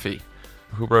Yaffe,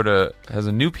 who has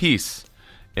a new piece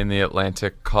in The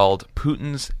Atlantic called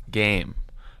Putin's Game.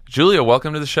 Julia,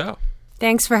 welcome to the show.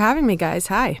 Thanks for having me, guys.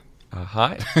 Hi.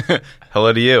 Hi.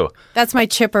 Hello to you. That's my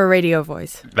chipper radio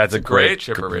voice. That's a great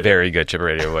chipper radio. Very good chipper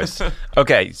radio voice.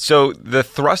 Okay, so the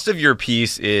thrust of your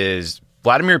piece is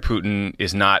Vladimir Putin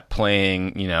is not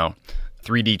playing,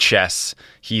 3D chess.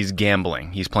 He's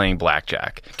gambling. He's playing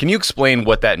blackjack. Can you explain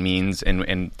what that means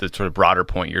and the sort of broader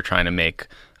point you're trying to make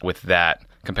with that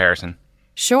comparison?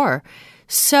 Sure.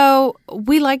 So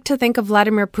we like to think of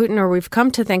Vladimir Putin, or we've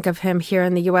come to think of him here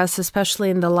in the U.S., especially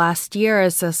in the last year,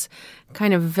 as this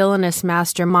kind of villainous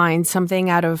mastermind, something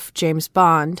out of James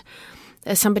Bond,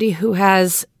 as somebody who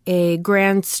has a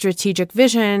grand strategic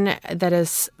vision that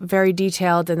is very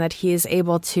detailed and that he is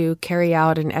able to carry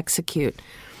out and execute.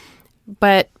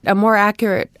 But a more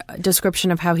accurate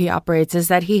description of how he operates is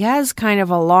that he has kind of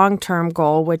a long-term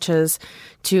goal, which is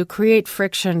to create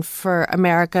friction for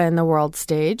America in the world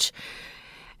stage,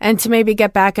 and to maybe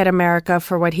get back at America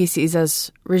for what he sees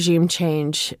as regime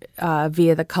change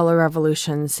via the color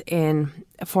revolutions in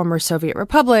former Soviet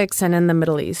republics and in the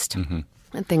Middle East, and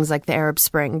things like the Arab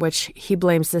Spring, which he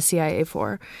blames the CIA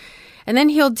for. And then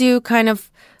he'll do kind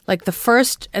of like the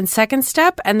first and second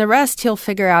step, and the rest he'll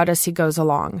figure out as he goes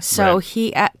along. So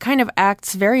he kind of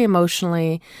acts very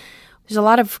emotionally. There's a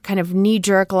lot of kind of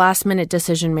knee-jerk, last-minute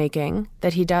decision-making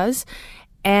that he does.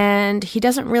 And he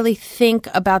doesn't really think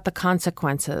about the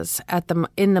consequences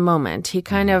in the moment. He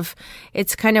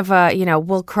it's kind of a,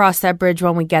 we'll cross that bridge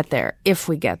when we get there, if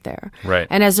we get there. Right.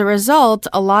 And as a result,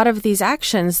 a lot of these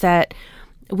actions that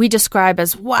we describe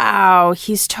as, wow,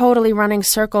 he's totally running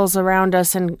circles around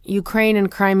us in Ukraine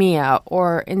and Crimea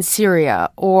or in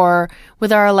Syria or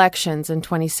with our elections in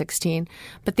 2016.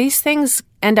 But these things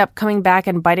end up coming back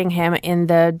and biting him in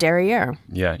the derriere.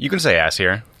 Yeah, you can say ass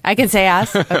here. I can say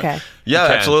ass? Okay. Yeah,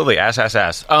 absolutely. Ass.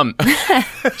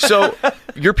 So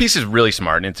your piece is really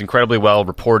smart, and it's incredibly well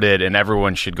reported, and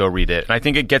everyone should go read it. And I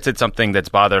think it gets at something that's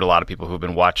bothered a lot of people who've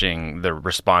been watching the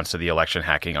response to the election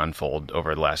hacking unfold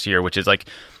over the last year, which is like,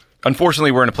 unfortunately,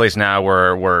 we're in a place now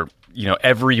where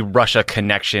every Russia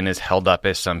connection is held up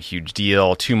as some huge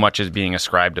deal. Too much is being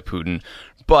ascribed to Putin.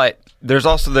 But there's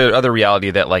also the other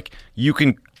reality that, like, you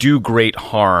can do great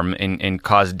harm and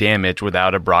cause damage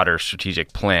without a broader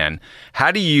strategic plan.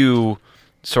 How do you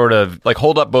sort of like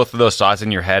hold up both of those thoughts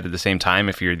in your head at the same time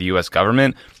if you're the U.S.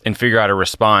 government and figure out a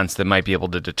response that might be able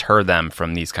to deter them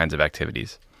from these kinds of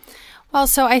activities? Well,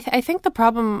 so I think the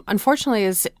problem, unfortunately,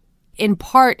 is in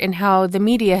part in how the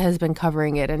media has been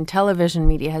covering it and television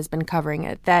media has been covering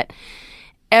it, that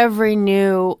every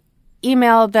new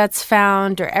email that's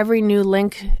found or every new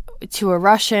link to a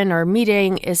Russian or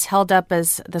meeting is held up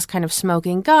as this kind of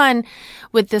smoking gun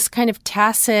with this kind of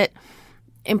tacit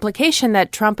implication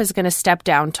that Trump is going to step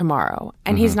down tomorrow.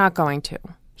 And he's not going to.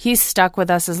 He's stuck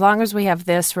with us. As long as we have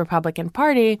this Republican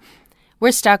Party,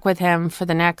 we're stuck with him for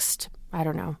the next,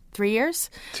 3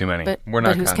 years? Too many. But, we're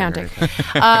not who's counting.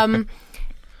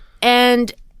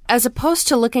 And as opposed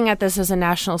to looking at this as a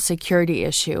national security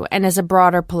issue and as a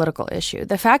broader political issue,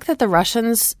 the fact that the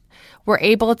Russians were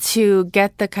able to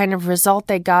get the kind of result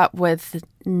they got with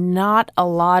not a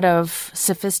lot of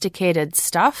sophisticated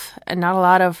stuff and not a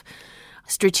lot of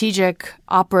strategic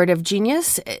operative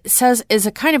genius is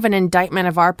a kind of an indictment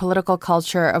of our political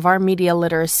culture, of our media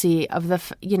literacy, of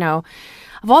of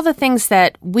all the things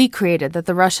that we created that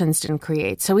the Russians didn't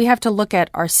create. So we have to look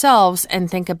at ourselves and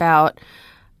think about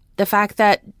the fact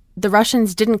that the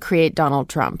Russians didn't create Donald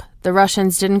Trump. The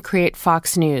Russians didn't create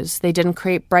Fox News. They didn't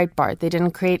create Breitbart. They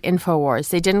didn't create InfoWars.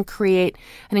 They didn't create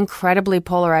an incredibly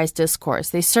polarized discourse.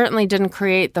 They certainly didn't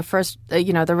create the first, the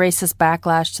racist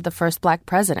backlash to the first black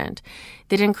president.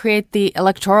 They didn't create the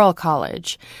Electoral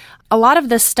College. A lot of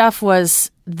this stuff was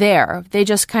there. They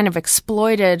just kind of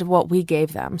exploited what we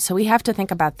gave them. So we have to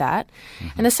think about that.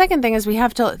 Mm-hmm. And the second thing is we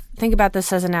have to think about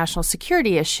this as a national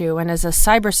security issue and as a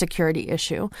cybersecurity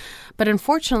issue. But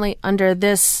unfortunately, under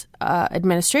this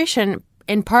administration,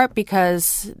 in part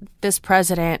because this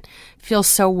president feels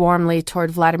so warmly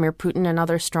toward Vladimir Putin and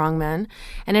other strongmen,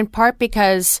 and in part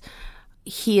because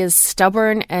he is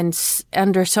stubborn and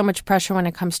under so much pressure when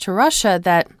it comes to Russia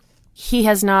that he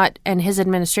has not, and his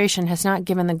administration has not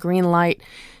given the green light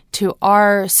to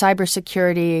our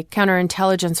cybersecurity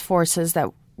counterintelligence forces that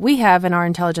we have in our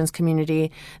intelligence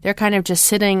community. They're kind of just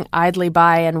sitting idly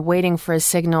by and waiting for a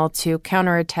signal to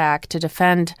counterattack, to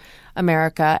defend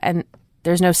America. And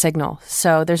there's no signal.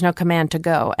 So there's no command to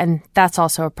go. And that's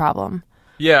also a problem.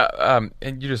 Yeah.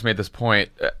 And you just made this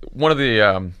point. One of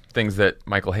the things that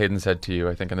Michael Hayden said to you,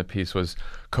 I think, in the piece was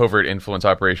covert influence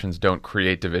operations don't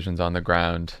create divisions on the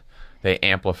ground. They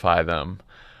amplify them.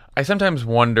 I sometimes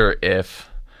wonder if,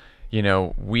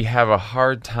 we have a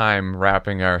hard time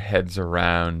wrapping our heads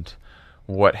around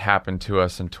what happened to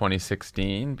us in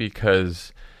 2016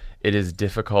 because it is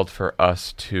difficult for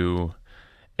us to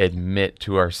admit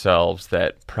to ourselves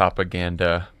that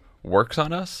propaganda works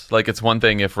on us. Like, it's one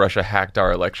thing if Russia hacked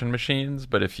our election machines,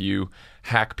 but if you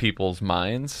hack people's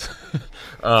minds,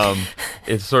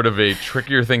 it's sort of a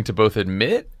trickier thing to both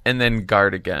admit and then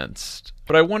guard against.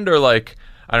 But I wonder, I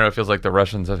don't know, it feels like the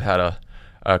Russians have had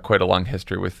quite a long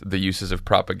history with the uses of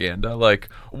propaganda.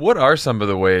 What are some of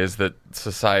the ways that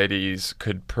societies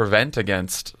could prevent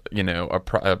against,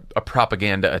 a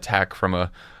propaganda attack from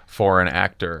a foreign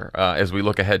actor as we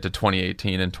look ahead to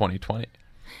 2018 and 2020?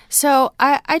 So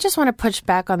I just want to push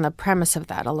back on the premise of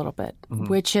that a little bit,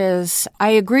 which is I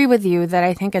agree with you that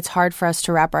I think it's hard for us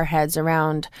to wrap our heads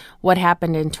around what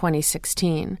happened in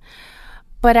 2016.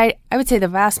 But I would say the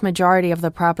vast majority of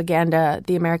the propaganda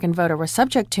the American voter was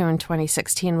subject to in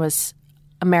 2016 was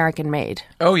American-made.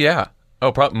 Oh, yeah.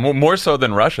 Oh, more so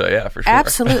than Russia, yeah, for sure.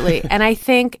 Absolutely. And I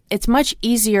think it's much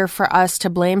easier for us to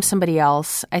blame somebody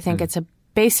else. I think it's a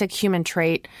basic human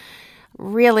trait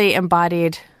really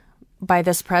embodied by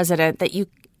this president that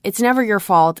it's never your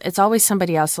fault. It's always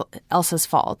somebody else's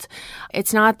fault.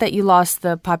 It's not that you lost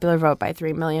the popular vote by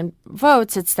 3 million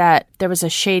votes. It's that there was a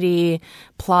shady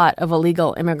plot of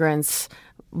illegal immigrants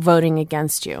voting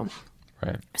against you.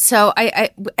 Right. So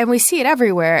and we see it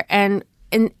everywhere. And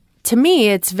to me,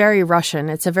 it's very Russian.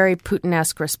 It's a very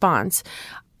Putin-esque response.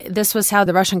 This was how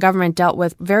the Russian government dealt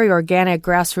with very organic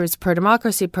grassroots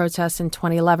pro-democracy protests in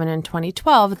 2011 and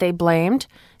 2012. They blamed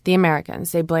the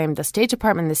Americans. They blamed the State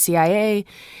Department, the CIA.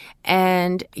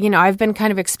 And, I've been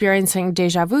kind of experiencing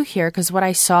deja vu here because what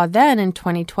I saw then in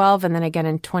 2012 and then again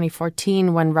in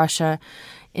 2014 when Russia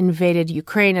invaded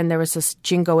Ukraine and there was this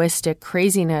jingoistic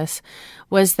craziness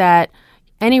was that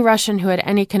any Russian who had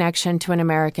any connection to an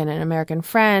American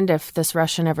friend, if this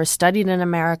Russian ever studied in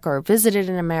America or visited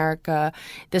in America,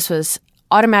 this was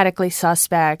automatically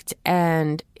suspect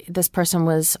and this person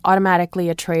was automatically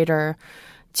a traitor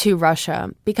to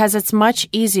Russia because it's much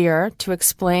easier to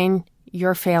explain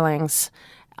your failings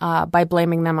by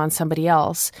blaming them on somebody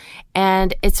else.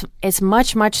 And it's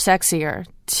much, much sexier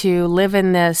to live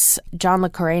in this John le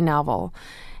Carré novel.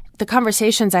 The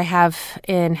conversations I have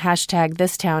in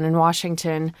 #ThisTown in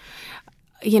Washington,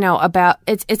 about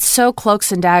it's so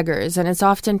cloaks and daggers. And it's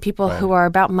often people who are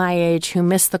about my age who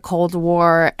miss the Cold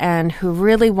War and who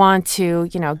really want to,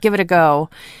 give it a go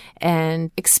and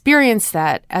experience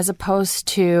that as opposed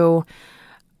to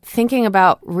thinking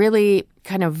about really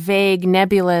kind of vague,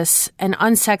 nebulous, and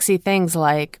unsexy things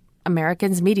like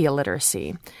Americans' media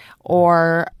literacy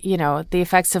or, the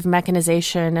effects of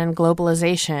mechanization and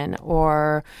globalization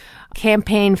or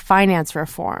campaign finance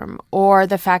reform or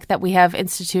the fact that we have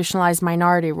institutionalized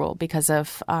minority rule because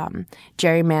of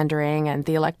gerrymandering and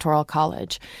the Electoral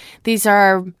College. These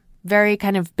are very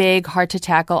kind of big, hard to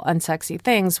tackle, unsexy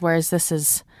things, whereas this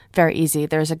is very easy.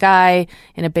 There's a guy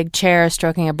in a big chair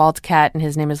stroking a bald cat, and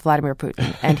his name is Vladimir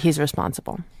Putin, and he's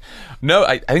responsible. No,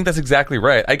 I think that's exactly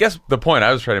right. I guess the point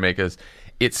I was trying to make is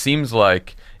it seems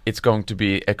like it's going to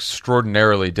be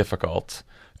extraordinarily difficult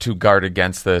to guard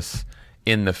against this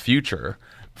in the future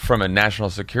from a national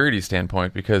security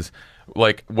standpoint because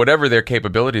whatever their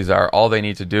capabilities are, all they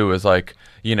need to do is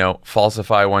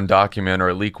falsify one document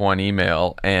or leak one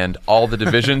email, and all the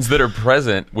divisions that are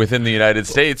present within the United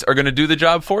States are going to do the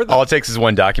job for them. All it takes is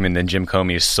one document, and then Jim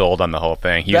Comey is sold on the whole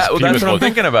thing. That's what I'm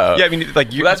thinking about. Yeah, I mean,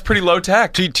 that's pretty low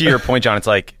tech. To your point, John,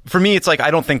 for me, it's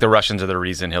I don't think the Russians are the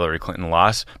reason Hillary Clinton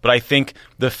lost, but I think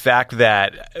the fact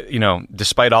that,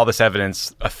 despite all this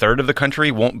evidence, a third of the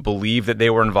country won't believe that they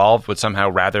were involved, would somehow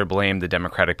rather blame the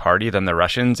Democratic Party than the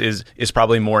Russians is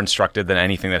probably more instructive than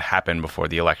anything that happened before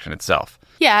the election itself.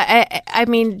 Yeah, I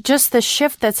mean, just the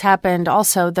shift that's happened,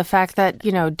 also the fact that,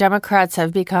 Democrats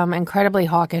have become incredibly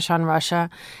hawkish on Russia,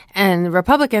 and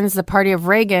Republicans, the party of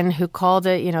Reagan, who called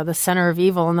it, the center of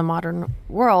evil in the modern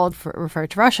world, referred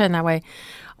to Russia in that way,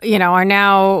 are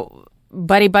now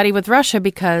buddy-buddy with Russia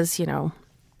because,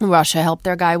 Russia helped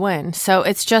their guy win. So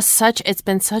it's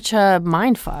been such a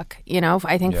mind fuck,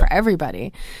 I think for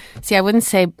everybody. See, I wouldn't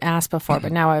say ass before,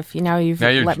 but now you've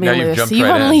let me loose. You've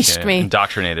unleashed me.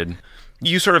 Indoctrinated.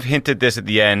 You sort of hinted this at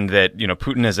the end that,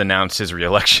 Putin has announced his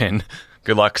reelection.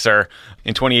 Good luck, sir.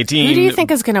 In 2018... Who do you think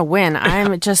is going to win?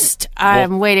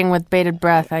 I'm waiting with bated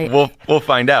breath. We'll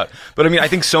find out. But, I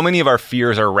think so many of our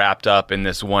fears are wrapped up in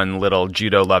this one little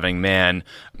judo-loving man.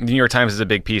 The New York Times has a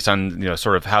big piece on,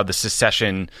 sort of how the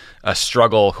secession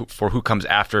struggle for who comes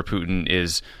after Putin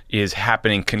is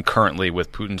happening concurrently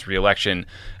with Putin's reelection.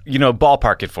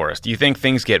 Ballpark it for us. Do you think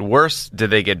things get worse? Do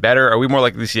they get better? Are we more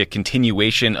likely to see a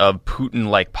continuation of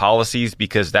Putin-like policies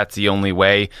because that's the only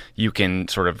way you can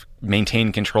sort of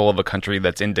maintain control of a country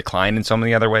that's in decline in so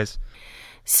many other ways?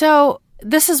 So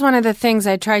this is one of the things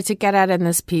I tried to get at in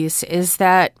this piece, is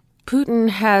that Putin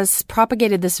has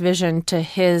propagated this vision to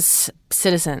his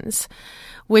citizens,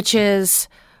 which is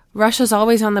Russia's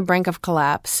always on the brink of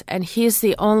collapse, and he's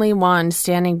the only one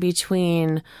standing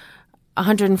between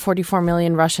 144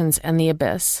 million Russians and the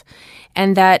abyss.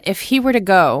 And that if he were to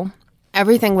go,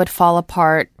 everything would fall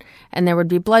apart and there would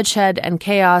be bloodshed and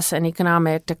chaos and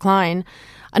economic decline.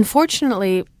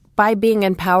 Unfortunately, by being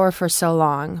in power for so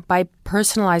long, by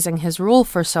personalizing his rule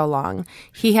for so long,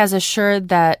 he has assured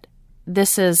that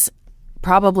this is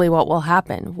probably what will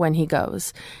happen when he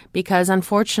goes. Because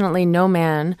unfortunately, no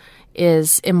man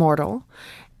is immortal.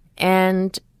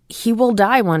 And he will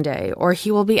die one day, or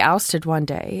he will be ousted one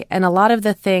day. And a lot of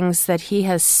the things that he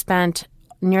has spent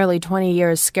nearly 20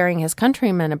 years scaring his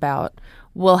countrymen about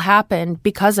will happen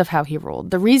because of how he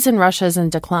ruled. The reason Russia is in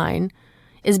decline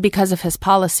is because of his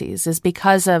policies, is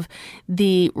because of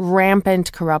the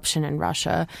rampant corruption in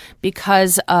Russia,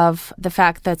 because of the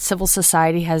fact that civil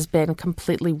society has been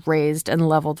completely razed and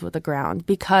leveled with the ground,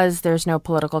 because there's no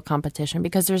political competition,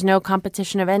 because there's no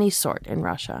competition of any sort in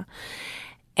Russia.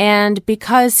 And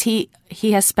because he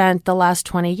has spent the last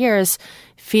 20 years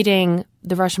feeding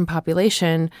the Russian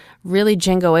population really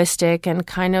jingoistic and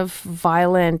kind of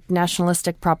violent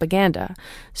nationalistic propaganda.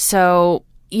 So,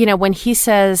 when he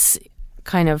says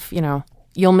kind of,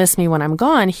 you'll miss me when I'm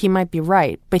gone, he might be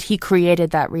right. But he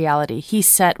created that reality. He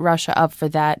set Russia up for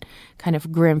that kind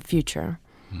of grim future.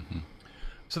 Mm-hmm.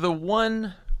 So the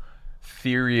one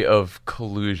theory of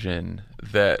collusion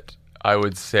that I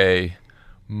would say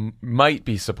might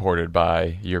be supported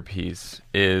by your piece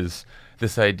is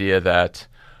this idea that,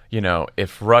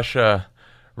 if Russia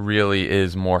really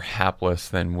is more hapless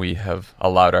than we have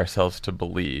allowed ourselves to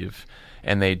believe,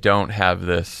 and they don't have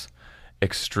this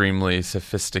extremely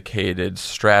sophisticated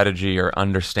strategy or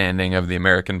understanding of the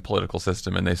American political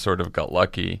system, and they sort of got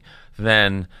lucky,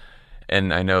 then,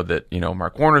 and I know that,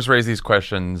 Mark Warner's raised these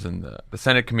questions and the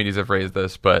Senate committees have raised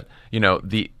this, but,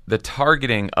 the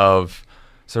targeting of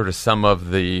sort of some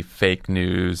of the fake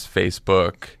news,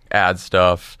 Facebook ad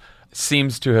stuff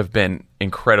seems to have been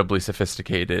incredibly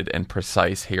sophisticated and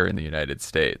precise here in the United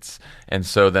States. And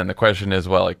so then the question is,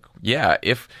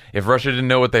 if Russia didn't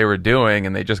know what they were doing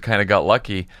and they just kind of got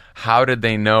lucky, how did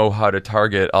they know how to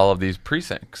target all of these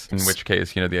precincts? In which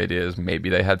case, the idea is maybe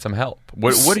they had some help.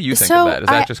 What do you think of that? Is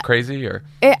that just crazy? Or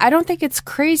I don't think it's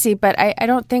crazy, but I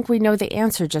don't think we know the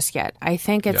answer just yet. I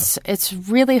think it's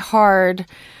really hard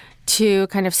to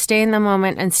kind of stay in the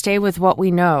moment and stay with what we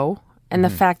know and the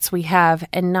facts we have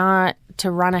and not to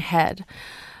run ahead.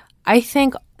 I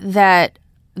think that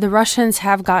the Russians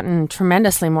have gotten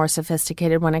tremendously more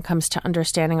sophisticated when it comes to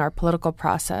understanding our political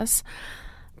process,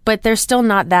 but they're still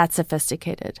not that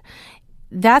sophisticated.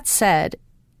 That said,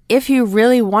 if you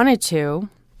really wanted to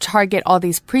target all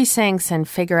these precincts and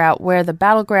figure out where the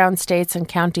battleground states and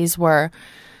counties were,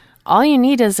 all you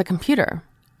need is a computer.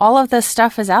 All of this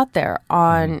stuff is out there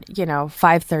on,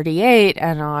 538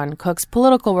 and on Cook's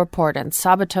Political Report and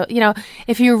Sabato.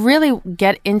 If you really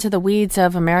get into the weeds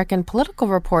of American political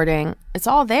reporting, it's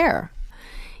all there.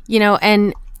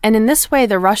 And in this way,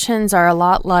 the Russians are a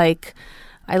lot like,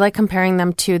 I like comparing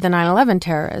them to the 9/11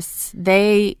 terrorists.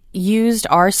 They used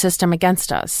our system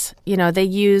against us. They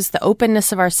used the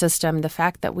openness of our system, the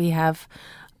fact that we have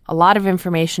a lot of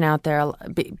information out there,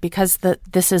 because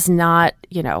this is not,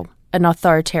 an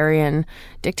authoritarian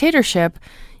dictatorship.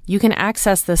 You can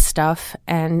access this stuff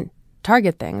and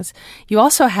target things. You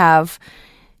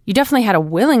definitely had a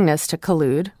willingness to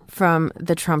collude from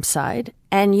the Trump side,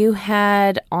 and you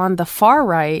had on the far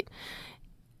right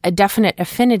a definite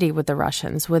affinity with the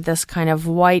Russians, with this kind of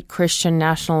white Christian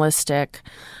nationalistic,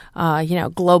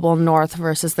 global North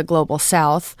versus the global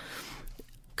South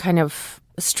kind of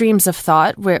streams of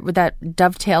thought that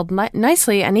dovetailed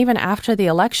nicely. And even after the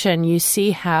election, you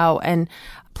see how, and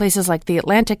places like the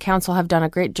Atlantic Council have done a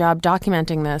great job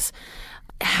documenting this,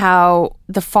 how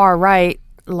the far right,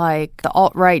 like the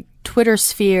alt-right Twitter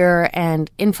sphere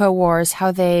and InfoWars,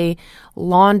 how they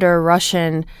launder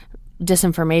Russian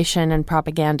disinformation and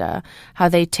propaganda, how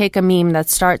they take a meme that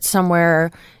starts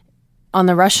somewhere on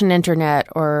the Russian internet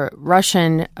or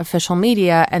Russian official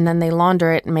media, and then they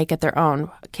launder it and make it their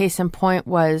own. Case in point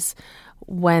was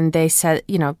when they said,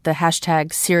 the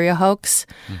hashtag Syria hoax,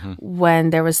 when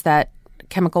there was that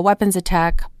chemical weapons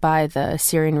attack by the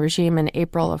Syrian regime in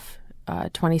April of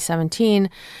 2017,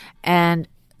 and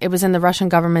it was in the Russian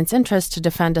government's interest to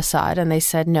defend Assad, and they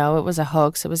said, no, it was a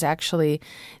hoax. It was actually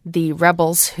the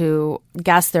rebels who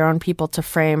gassed their own people to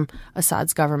frame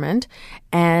Assad's government.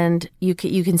 And you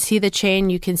can see the chain.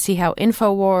 You can see how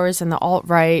InfoWars and the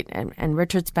alt-right and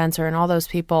Richard Spencer and all those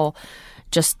people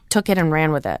just took it and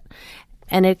ran with it.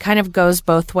 And it kind of goes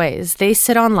both ways. They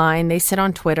sit online, they sit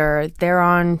on Twitter, they're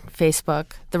on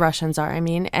Facebook, the Russians are,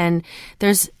 and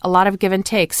there's a lot of give and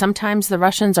take. Sometimes the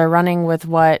Russians are running with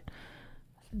what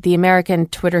the American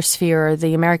Twitter sphere or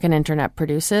the American internet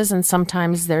produces, and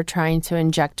sometimes they're trying to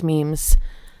inject memes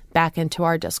back into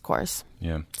our discourse.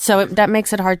 Yeah. So that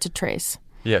makes it hard to trace.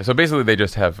 Yeah, so basically they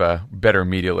just have better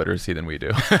media literacy than we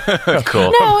do.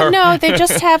 Cool. No,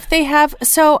 they have,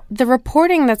 so the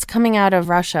reporting that's coming out of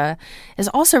Russia is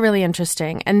also really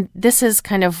interesting. And this is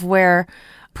kind of where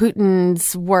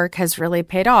Putin's work has really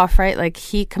paid off, right? Like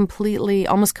he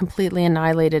almost completely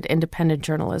annihilated independent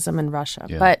journalism in Russia.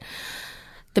 Yeah. But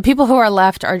the people who are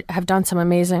left have done some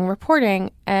amazing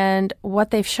reporting, and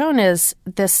what they've shown is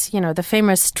this, the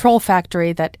famous troll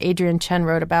factory that Adrian Chen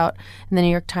wrote about in the New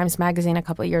York Times Magazine a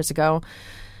couple of years ago,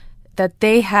 that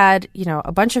they had,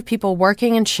 a bunch of people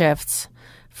working in shifts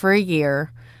for a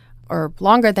year or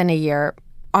longer than a year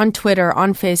on Twitter,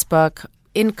 on Facebook,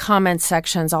 in comment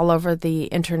sections all over the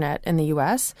internet in the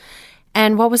U.S.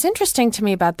 And what was interesting to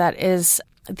me about that is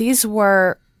these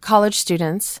were college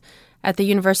students at the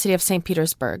University of St.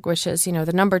 Petersburg, which is,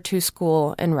 the number 2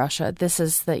 school in Russia. This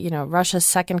is Russia's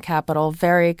second capital,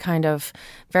 very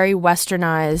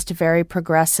westernized, very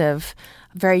progressive,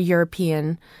 very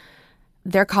European.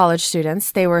 They're college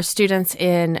students. They were students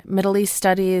in Middle East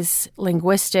studies,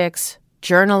 linguistics,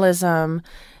 journalism.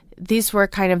 These were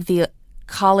kind of the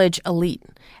college elite.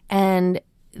 And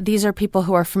these are people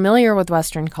who are familiar with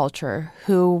Western culture,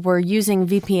 who were using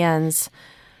VPNs,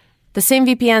 the same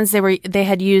VPNs they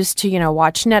had used to,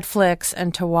 watch Netflix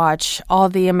and to watch all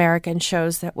the American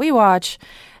shows that we watch.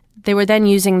 They were then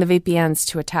using the VPNs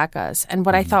to attack us. And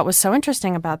what I thought was so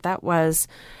interesting about that was,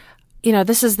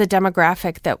 this is the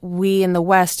demographic that we in the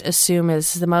West assume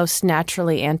is the most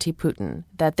naturally anti-Putin,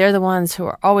 that they're the ones who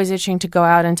are always itching to go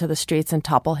out into the streets and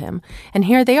topple him. And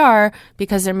here they are,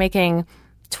 because they're making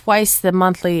twice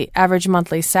the average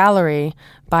monthly salary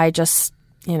by just,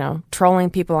 trolling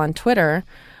people on Twitter,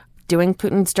 doing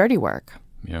Putin's dirty work.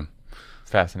 Yeah.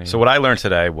 Fascinating. So what I learned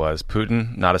today was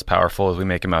Putin, not as powerful as we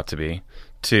make him out to be.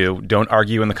 2, don't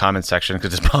argue in the comment section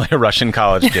because it's probably a Russian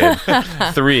college kid.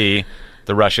 3,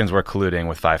 the Russians were colluding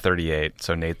with 538,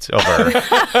 so Nate's over.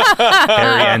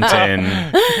 Harry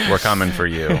Enton, we're coming for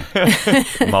you.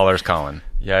 Mueller's calling.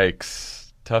 Yikes.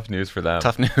 Tough news for them.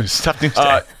 Tough news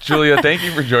day. Julia, thank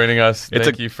you for joining us.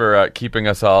 Thank you for keeping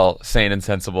us all sane and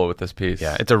sensible with this piece.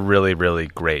 Yeah, it's a really, really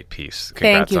great piece.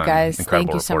 Thank you, guys.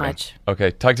 Incredible Thank you so reporting. much.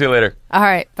 Okay, talk to you later. All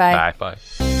right, bye. Bye.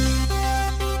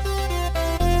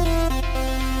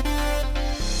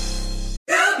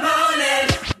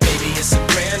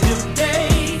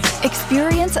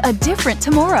 Experience a different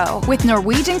tomorrow with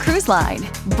Norwegian Cruise Line.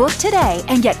 Book today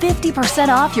and get 50%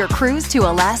 off your cruise to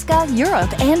Alaska,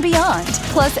 Europe, and beyond.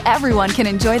 Plus, everyone can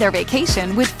enjoy their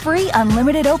vacation with free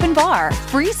unlimited open bar,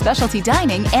 free specialty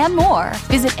dining, and more.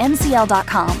 Visit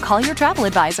ncl.com, call your travel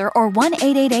advisor, or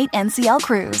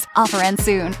 1-888-NCL-CRUISE. Offer ends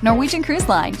soon. Norwegian Cruise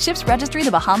Line. Ships registry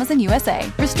the Bahamas and USA.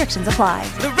 Restrictions apply.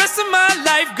 The rest of my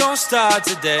life gon' start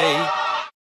today.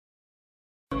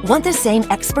 Want the same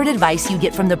expert advice you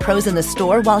get from the pros in the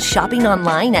store while shopping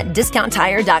online at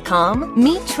DiscountTire.com?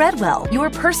 Meet Treadwell, your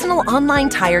personal online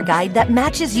tire guide that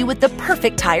matches you with the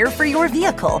perfect tire for your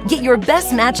vehicle. Get your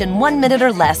best match in 1 minute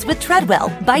or less with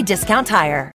Treadwell by Discount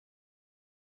Tire.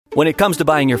 When it comes to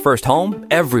buying your first home,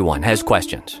 everyone has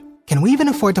questions. Can we even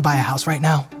afford to buy a house right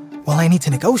now? Well, I need to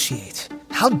negotiate.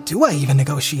 How do I even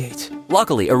negotiate?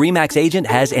 Luckily, a RE/MAX agent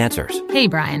has answers. Hey,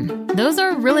 Brian, those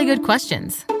are really good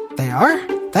questions. They are?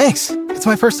 Thanks. It's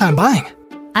my first time buying.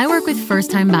 I work with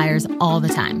first-time buyers all the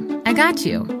time. I got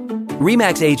you.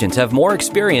 RE/MAX agents have more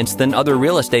experience than other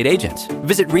real estate agents.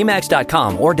 Visit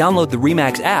RE/MAX.com or download the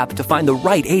RE/MAX app to find the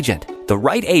right agent. The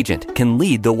right agent can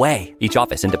lead the way. Each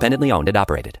office independently owned and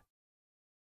operated.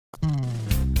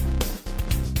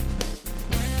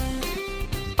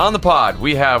 On the pod,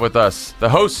 we have with us the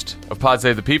host of Pod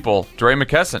Save the People, DeRay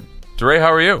McKesson. DeRay,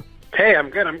 how are you? Hey, I'm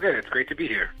good. It's great to be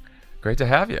here. Great to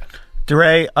have you.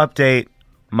 DeRay, update.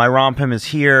 My Rompim is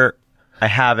here. I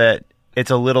have it. It's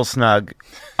a little snug,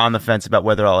 on the fence about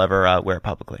whether I'll ever wear it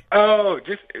publicly. Oh,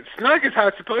 just snug is how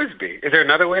it's supposed to be. Is there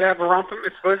another way to have a Rompim?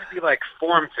 It's supposed to be like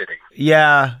form-fitting.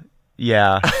 Yeah.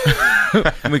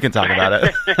 We can talk about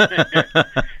it.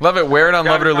 Love it. Wear it on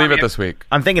Love It or Leave It this week.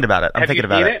 I'm thinking about it.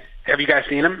 Have you guys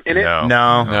seen him in it?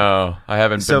 No. I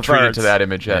haven't been treated to that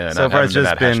image yet. Yeah, so far it's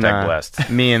just been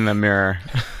me in the mirror.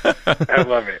 I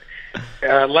love it.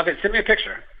 Love it. Send me a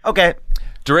picture. Okay.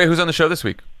 DeRay, who's on the show this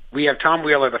week? We have Tom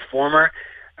Wheeler, the former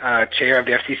chair of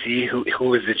the FCC, who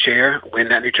was the chair when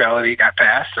net neutrality got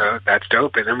passed, so that's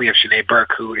dope. And then we have Sinead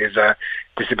Burke, who is a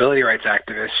disability rights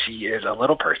activist. She is a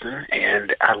little person,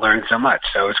 and I learned so much,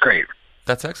 so it's great.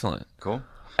 That's excellent. Cool.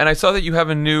 And I saw that you have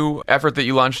a new effort that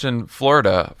you launched in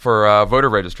Florida for voter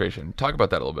registration. Talk about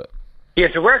that a little bit. Yeah,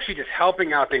 so we're actually just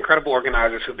helping out the incredible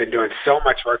organizers who've been doing so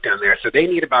much work down there. So they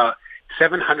need about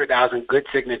 700,000 good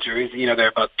signatures. You know, there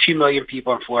are about 2 million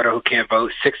people in Florida who can't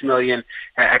vote, 6 million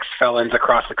ex-felons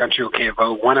across the country who can't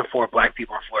vote, 1 in 4 black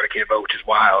people in Florida can't vote, which is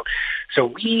wild. So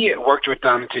we worked with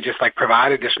them to just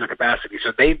provide additional capacity.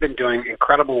 So they've been doing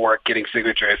incredible work getting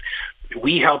signatures.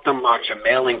 We helped them launch a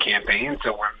mailing campaign,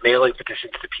 so we're mailing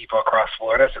petitions to people across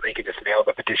Florida so they can just mail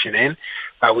the petition in.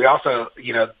 We also,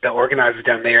 the organizers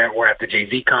down there were at the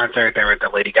Jay-Z concert, they were at the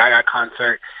Lady Gaga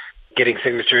concert getting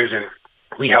signatures, and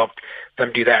we helped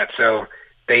them do that. So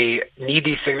they need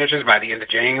these signatures by the end of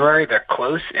January. They're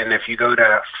close, and if you go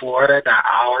to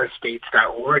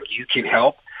florida.ourstates.org, you can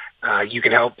help. You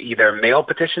can help either mail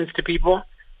petitions to people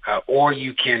or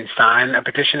you can sign a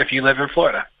petition if you live in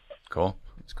Florida. Cool.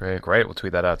 It's great. We'll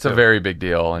tweet that out. It's a very big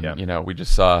deal. And, we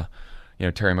just saw,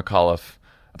 Terry McAuliffe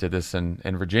did this in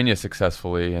Virginia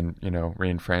successfully and,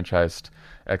 re-enfranchised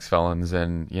ex-felons.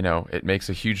 And, it makes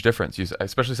a huge difference.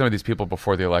 Especially some of these people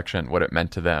before the election, what it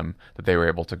meant to them that they were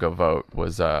able to go vote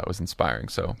was inspiring.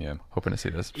 So, hoping to see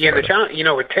this. Yeah, the challenge,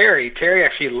 with Terry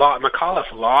actually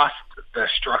McAuliffe lost the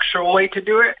structural way to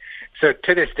do it. So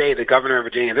to this day, the governor of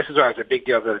Virginia, this is why it's a big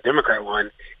deal that the Democrat won,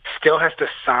 still has to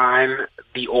sign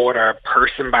the order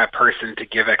person by person to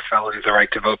give ex-felons the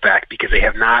right to vote back because they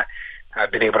have not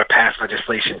been able to pass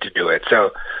legislation to do it.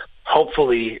 So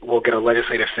hopefully we'll get a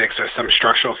legislative fix or some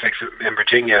structural fix in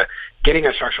Virginia. Getting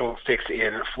a structural fix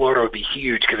in Florida would be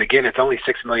huge because, again, it's only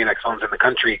 6 million ex-felons in the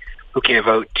country who can't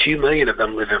vote. 2 million of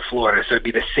them live in Florida. So it'd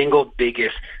be the single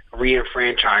biggest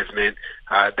re-enfranchisement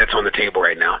that's on the table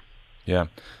right now. Yeah.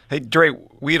 Hey, DeRay,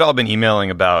 we had all been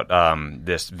emailing about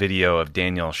this video of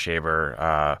Daniel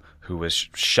Shaver, who was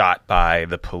shot by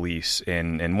the police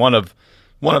in one of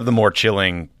the more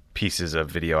chilling pieces of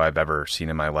video I've ever seen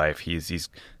in my life. He's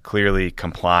clearly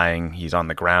complying. He's on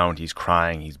the ground. He's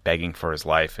crying. He's begging for his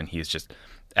life, and he's just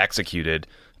executed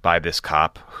by this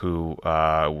cop who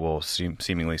will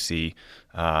seemingly see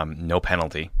no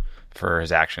penalty for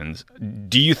his actions.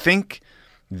 Do you think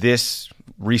this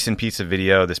recent piece of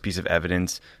video, this piece of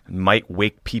evidence, might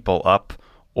wake people up,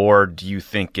 or do you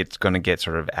think it's going to get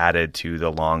sort of added to the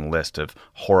long list of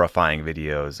horrifying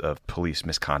videos of police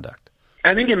misconduct?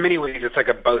 I think in many ways it's like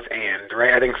a both and,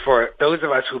 right? I think for those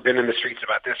of us who've been in the streets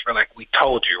about this, we're like, we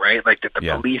told you, right? Like that the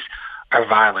police are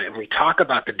violent. And we talk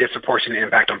about the disproportionate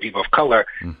impact on people of color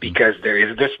because there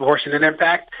is a disproportionate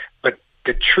impact, but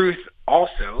the truth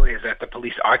also is that the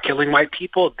police are killing white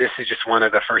people. This is just one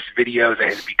of the first videos that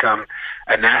has become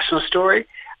a national story.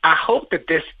 I hope that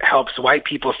this helps white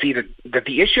people see that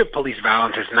the issue of police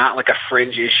violence is not like a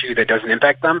fringe issue that doesn't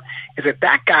impact them, is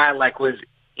that guy was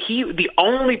the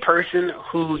only person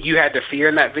who you had to fear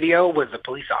in that video was the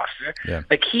police officer. Yeah.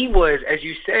 Like he was, as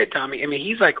you said, Tommy, I mean,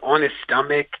 he's on his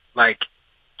stomach,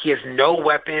 he has no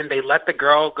weapon. They let the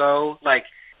girl go.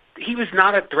 he was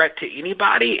not a threat to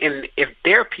anybody. And if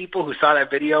there are people who saw that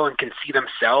video and can see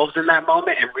themselves in that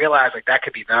moment and realize like that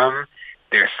could be them,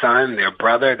 their son, their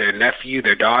brother, their nephew,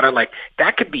 their daughter, like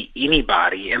that could be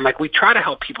anybody. And like we try to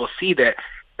help people see that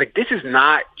like this is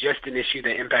not just an issue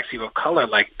that impacts people of color.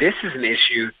 Like this is an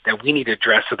issue that we need to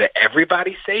address so that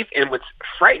everybody's safe. And what's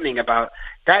frightening about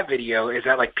that video is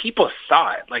that like people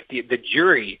saw it, like the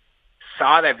jury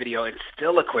saw that video and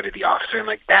still acquitted the officer. And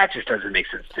like that just doesn't make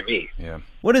sense to me. Yeah.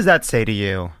 What does that say to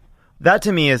you? That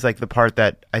to me is like the part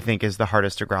that I think is the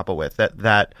hardest to grapple with,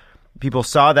 that people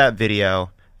saw that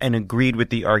video and agreed with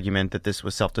the argument that this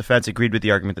was self-defense, agreed with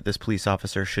the argument that this police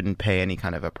officer shouldn't pay any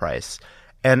kind of a price.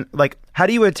 And, like, how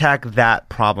do you attack that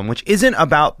problem, which isn't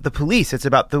about the police? It's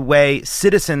about the way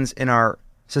citizens in our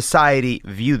society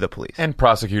view the police. And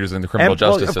prosecutors in the criminal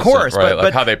justice system, of course, right? But,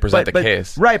 like how they present the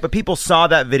case. Right, but people saw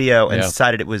that video and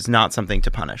decided it was not something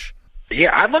to punish. Yeah,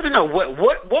 I'd love to know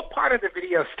what part of the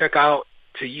video stuck out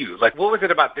to you? Like, what was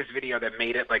it about this video that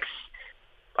made it, like,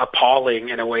 appalling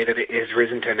in a way that it has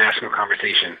risen to a national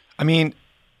conversation? I mean,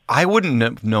 I wouldn't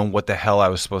have known what the hell I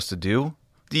was supposed to do.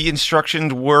 The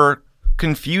instructions were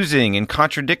confusing and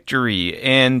contradictory,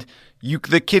 and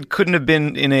the kid couldn't have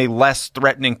been in a less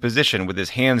threatening position with his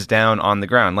hands down on the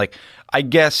ground. Like, I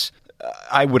guess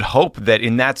I would hope that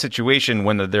in that situation,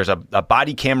 when there's a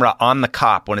body camera on the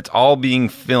cop, when it's all being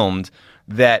filmed,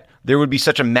 that there would be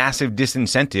such a massive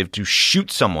disincentive to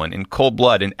shoot someone in cold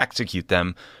blood and execute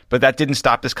them. But that didn't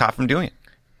stop this cop from doing it.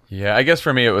 Yeah, I guess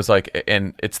for me it was like,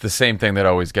 and it's the same thing that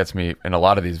always gets me in a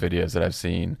lot of these videos that I've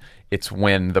seen. It's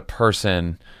when the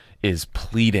person is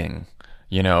pleading,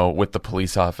 with the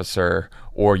police officer,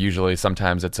 or usually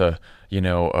sometimes it's a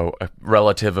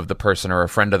relative of the person or a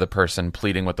friend of the person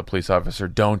pleading with the police officer,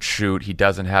 don't shoot, he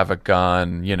doesn't have a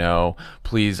gun,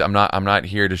 please, I'm not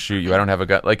here to shoot you, I don't have a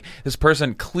gun. Like, this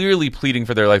person clearly pleading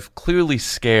for their life, clearly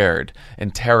scared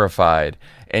and terrified,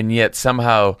 and yet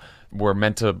somehow we're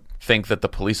meant to think that the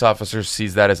police officer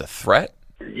sees that as a threat.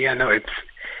 Yeah, no, it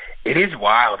is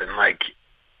wild. And like,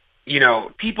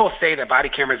 people say that body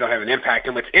cameras don't have an impact.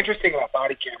 And what's interesting about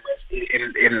body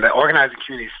cameras in the organizing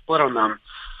community split on them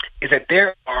is that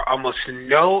there are almost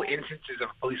no instances of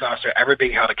a police officer ever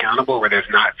being held accountable where there's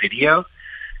not video.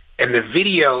 And the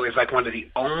video is like one of the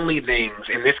only things,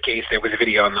 in this case, there was a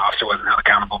video and the officer wasn't held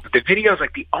accountable, but the video is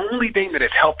like the only thing that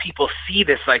has helped people see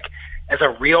this like as a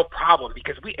real problem.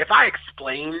 Because if I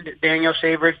explained Daniel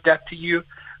Shaver's death to you,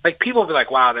 like, people will be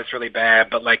like, wow, that's really bad.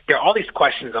 But, like, there are all these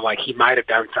questions of, like, he might have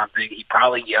done something. He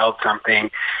probably yelled something.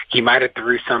 He might have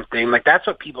threw something. Like, that's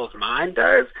what people's mind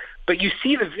does. But you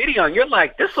see the video, and you're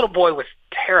like, this little boy was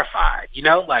terrified,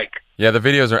 like. Yeah, I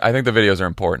think the videos are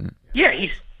important. Yeah, he's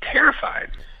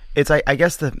terrified. It's, I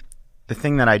guess the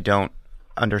thing that I don't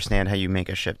understand how you make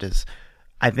a shift is,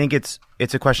 I think it's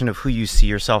a question of who you see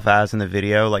yourself as in the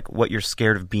video, like what you're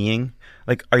scared of being.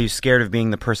 Like, are you scared of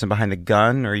being the person behind the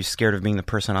gun, or are you scared of being the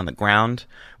person on the ground?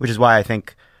 Which is why I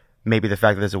think maybe the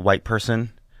fact that there's a white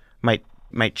person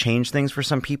might change things for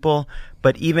some people.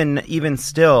 But even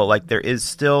still, like, there is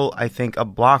still, I think, a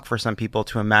block for some people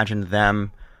to imagine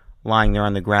them lying there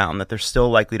on the ground, that they're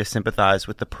still likely to sympathize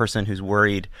with the person who's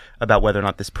worried about whether or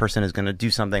not this person is going to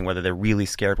do something, whether they're really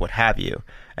scared, what have you,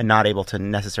 and not able to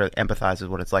necessarily empathize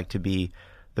with what it's like to be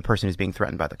the person who's being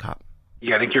threatened by the cop.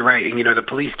 Yeah, I think you're right. And, the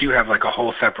police do have like a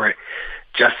whole separate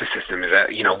justice system. Is that,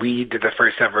 we did the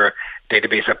first ever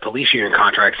database of police union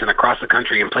contracts, and across the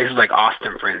country, in places like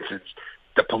Austin, for instance,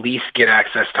 the police get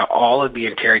access to all of the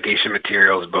interrogation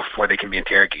materials before they can be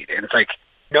interrogated. And it's like,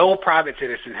 no private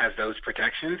citizen has those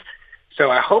protections.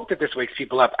 So I hope that this wakes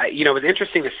people up. It was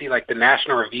interesting to see like the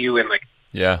National Review and like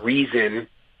Reason,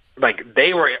 like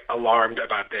they were alarmed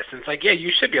about this. And it's like, yeah,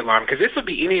 you should be alarmed because this would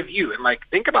be any of you. And like,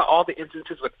 think about all the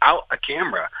instances without a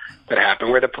camera that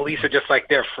happen where the police are just like,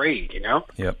 they're afraid,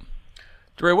 Yep.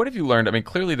 DeRay, what have you learned? I mean,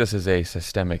 clearly this is a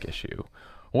systemic issue.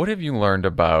 What have you learned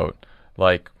about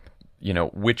like,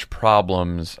 which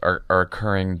problems are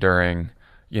occurring during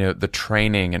the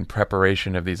training and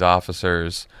preparation of these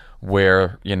officers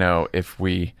where, if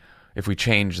we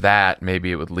change that,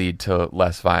 maybe it would lead to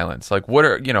less violence? Like, what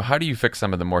are, how do you fix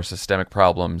some of the more systemic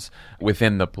problems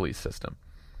within the police system?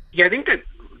 Yeah, I think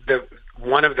that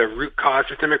one of the root cause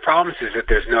systemic problems is that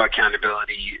there's no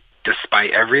accountability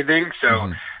despite everything.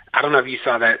 So I don't know if you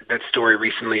saw that story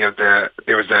recently of there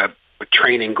was a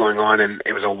training going on, and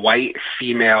it was a white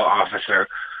female officer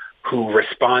who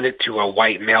responded to a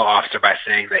white male officer by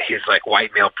saying that his like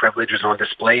white male privilege was on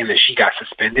display, and then she got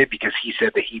suspended because he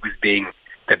said that he was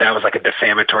that was like a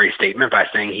defamatory statement by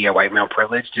saying he had white male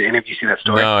privilege. Did any of you see that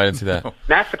story? No, I didn't see that.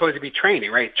 That's supposed to be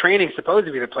training, right? Training's supposed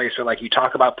to be the place where like you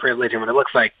talk about privilege, and when it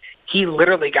looks like he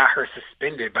literally got her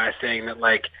suspended by saying that,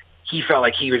 like, he felt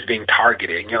like he was being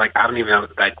targeted. And you're like, I don't even know,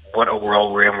 like, what a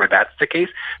world we're in where that's the case.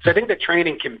 So I think the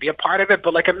training can be a part of it.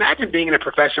 But, like, imagine being in a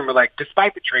profession where, like,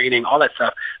 despite the training, all that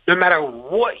stuff, no matter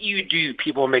what you do,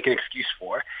 people will make an excuse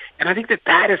for. And I think that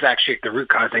that is actually the root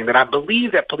cause thing, that I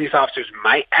believe that police officers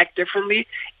might act differently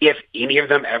if any of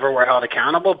them ever were held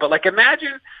accountable. But, like,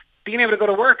 imagine being able to go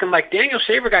to work and, like, Daniel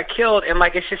Shaver got killed and,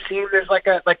 like, it just seemed there's, like,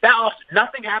 that officer,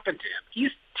 nothing happened to him.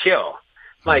 He's chill.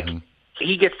 Like,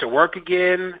 he gets to work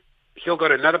again. He'll go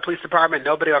to another police department.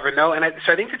 Nobody will ever know. And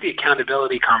so I think that the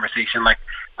accountability conversation, like,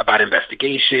 about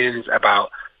investigations,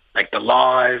 about, like, the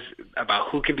laws, about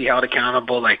who can be held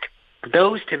accountable, like,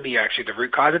 those to me are actually the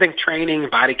root cause. I think training,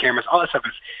 body cameras, all that stuff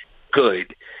is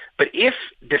good. But if,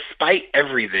 despite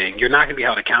everything, you're not going to be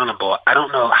held accountable, I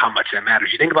don't know how much that matters.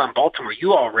 You think about in Baltimore,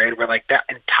 you all read where, like, that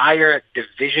entire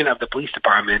division of the police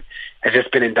department has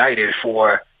just been indicted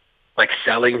for, like,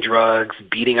 selling drugs,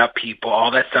 beating up people,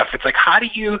 all that stuff. It's like, how do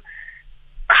you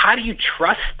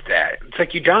trust that? It's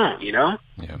like you don't, you know?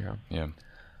 Yeah.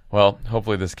 Well,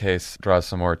 hopefully this case draws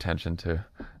some more attention to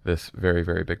this very,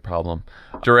 very big problem.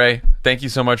 DeRay, thank you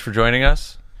so much for joining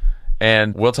us,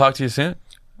 and we'll talk to you soon.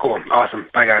 Cool. Awesome.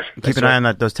 Bye, guys. Keep an eye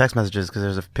on those text messages because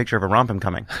there's a picture of a rompum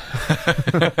coming.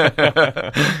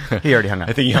 He already hung up.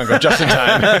 I think he hung up just in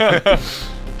time.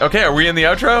 Okay, are we in the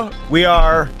outro? We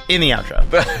are in the outro.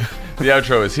 The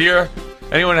outro is here.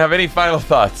 Anyone have any final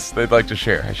thoughts they'd like to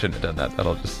share? I shouldn't have done that.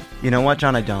 That'll just... You know what,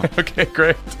 John? I don't. Okay,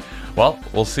 great. Well,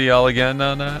 we'll see y'all again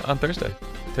on Thursday.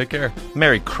 Take care.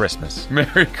 Merry Christmas.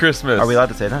 Merry Christmas. Are we allowed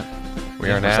to say that? We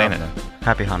are now. Saying it now.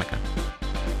 Happy Hanukkah.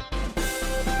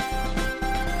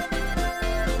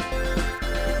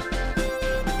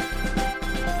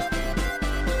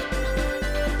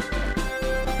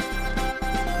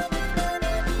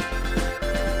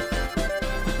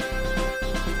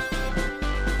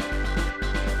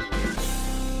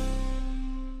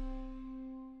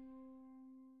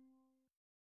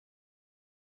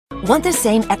 Want the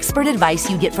same expert advice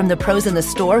you get from the pros in the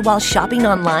store while shopping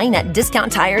online at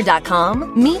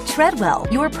DiscountTire.com? Meet Treadwell,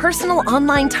 your personal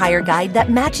online tire guide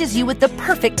that matches you with the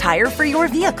perfect tire for your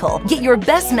vehicle. Get your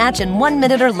best match in 1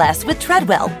 minute or less with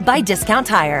Treadwell by Discount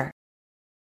Tire.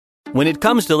 When it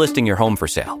comes to listing your home for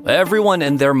sale, everyone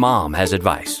and their mom has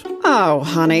advice. Oh,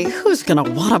 honey, who's going to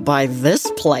want to buy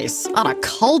this place? On a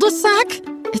cul-de-sac?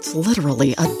 It's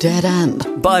literally a dead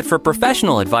end. But for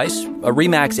professional advice, a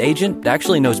RE/MAX agent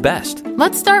actually knows best.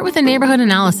 Let's start with a neighborhood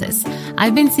analysis.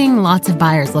 I've been seeing lots of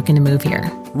buyers looking to move here.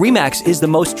 RE/MAX is the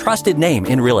most trusted name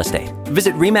in real estate.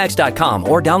 Visit RE/MAX.com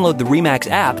or download the RE/MAX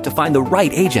app to find the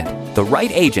right agent. The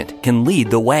right agent can lead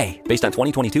the way. Based on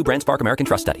 2022 BrandSpark American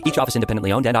Trust Study. Each office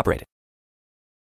independently owned and operated.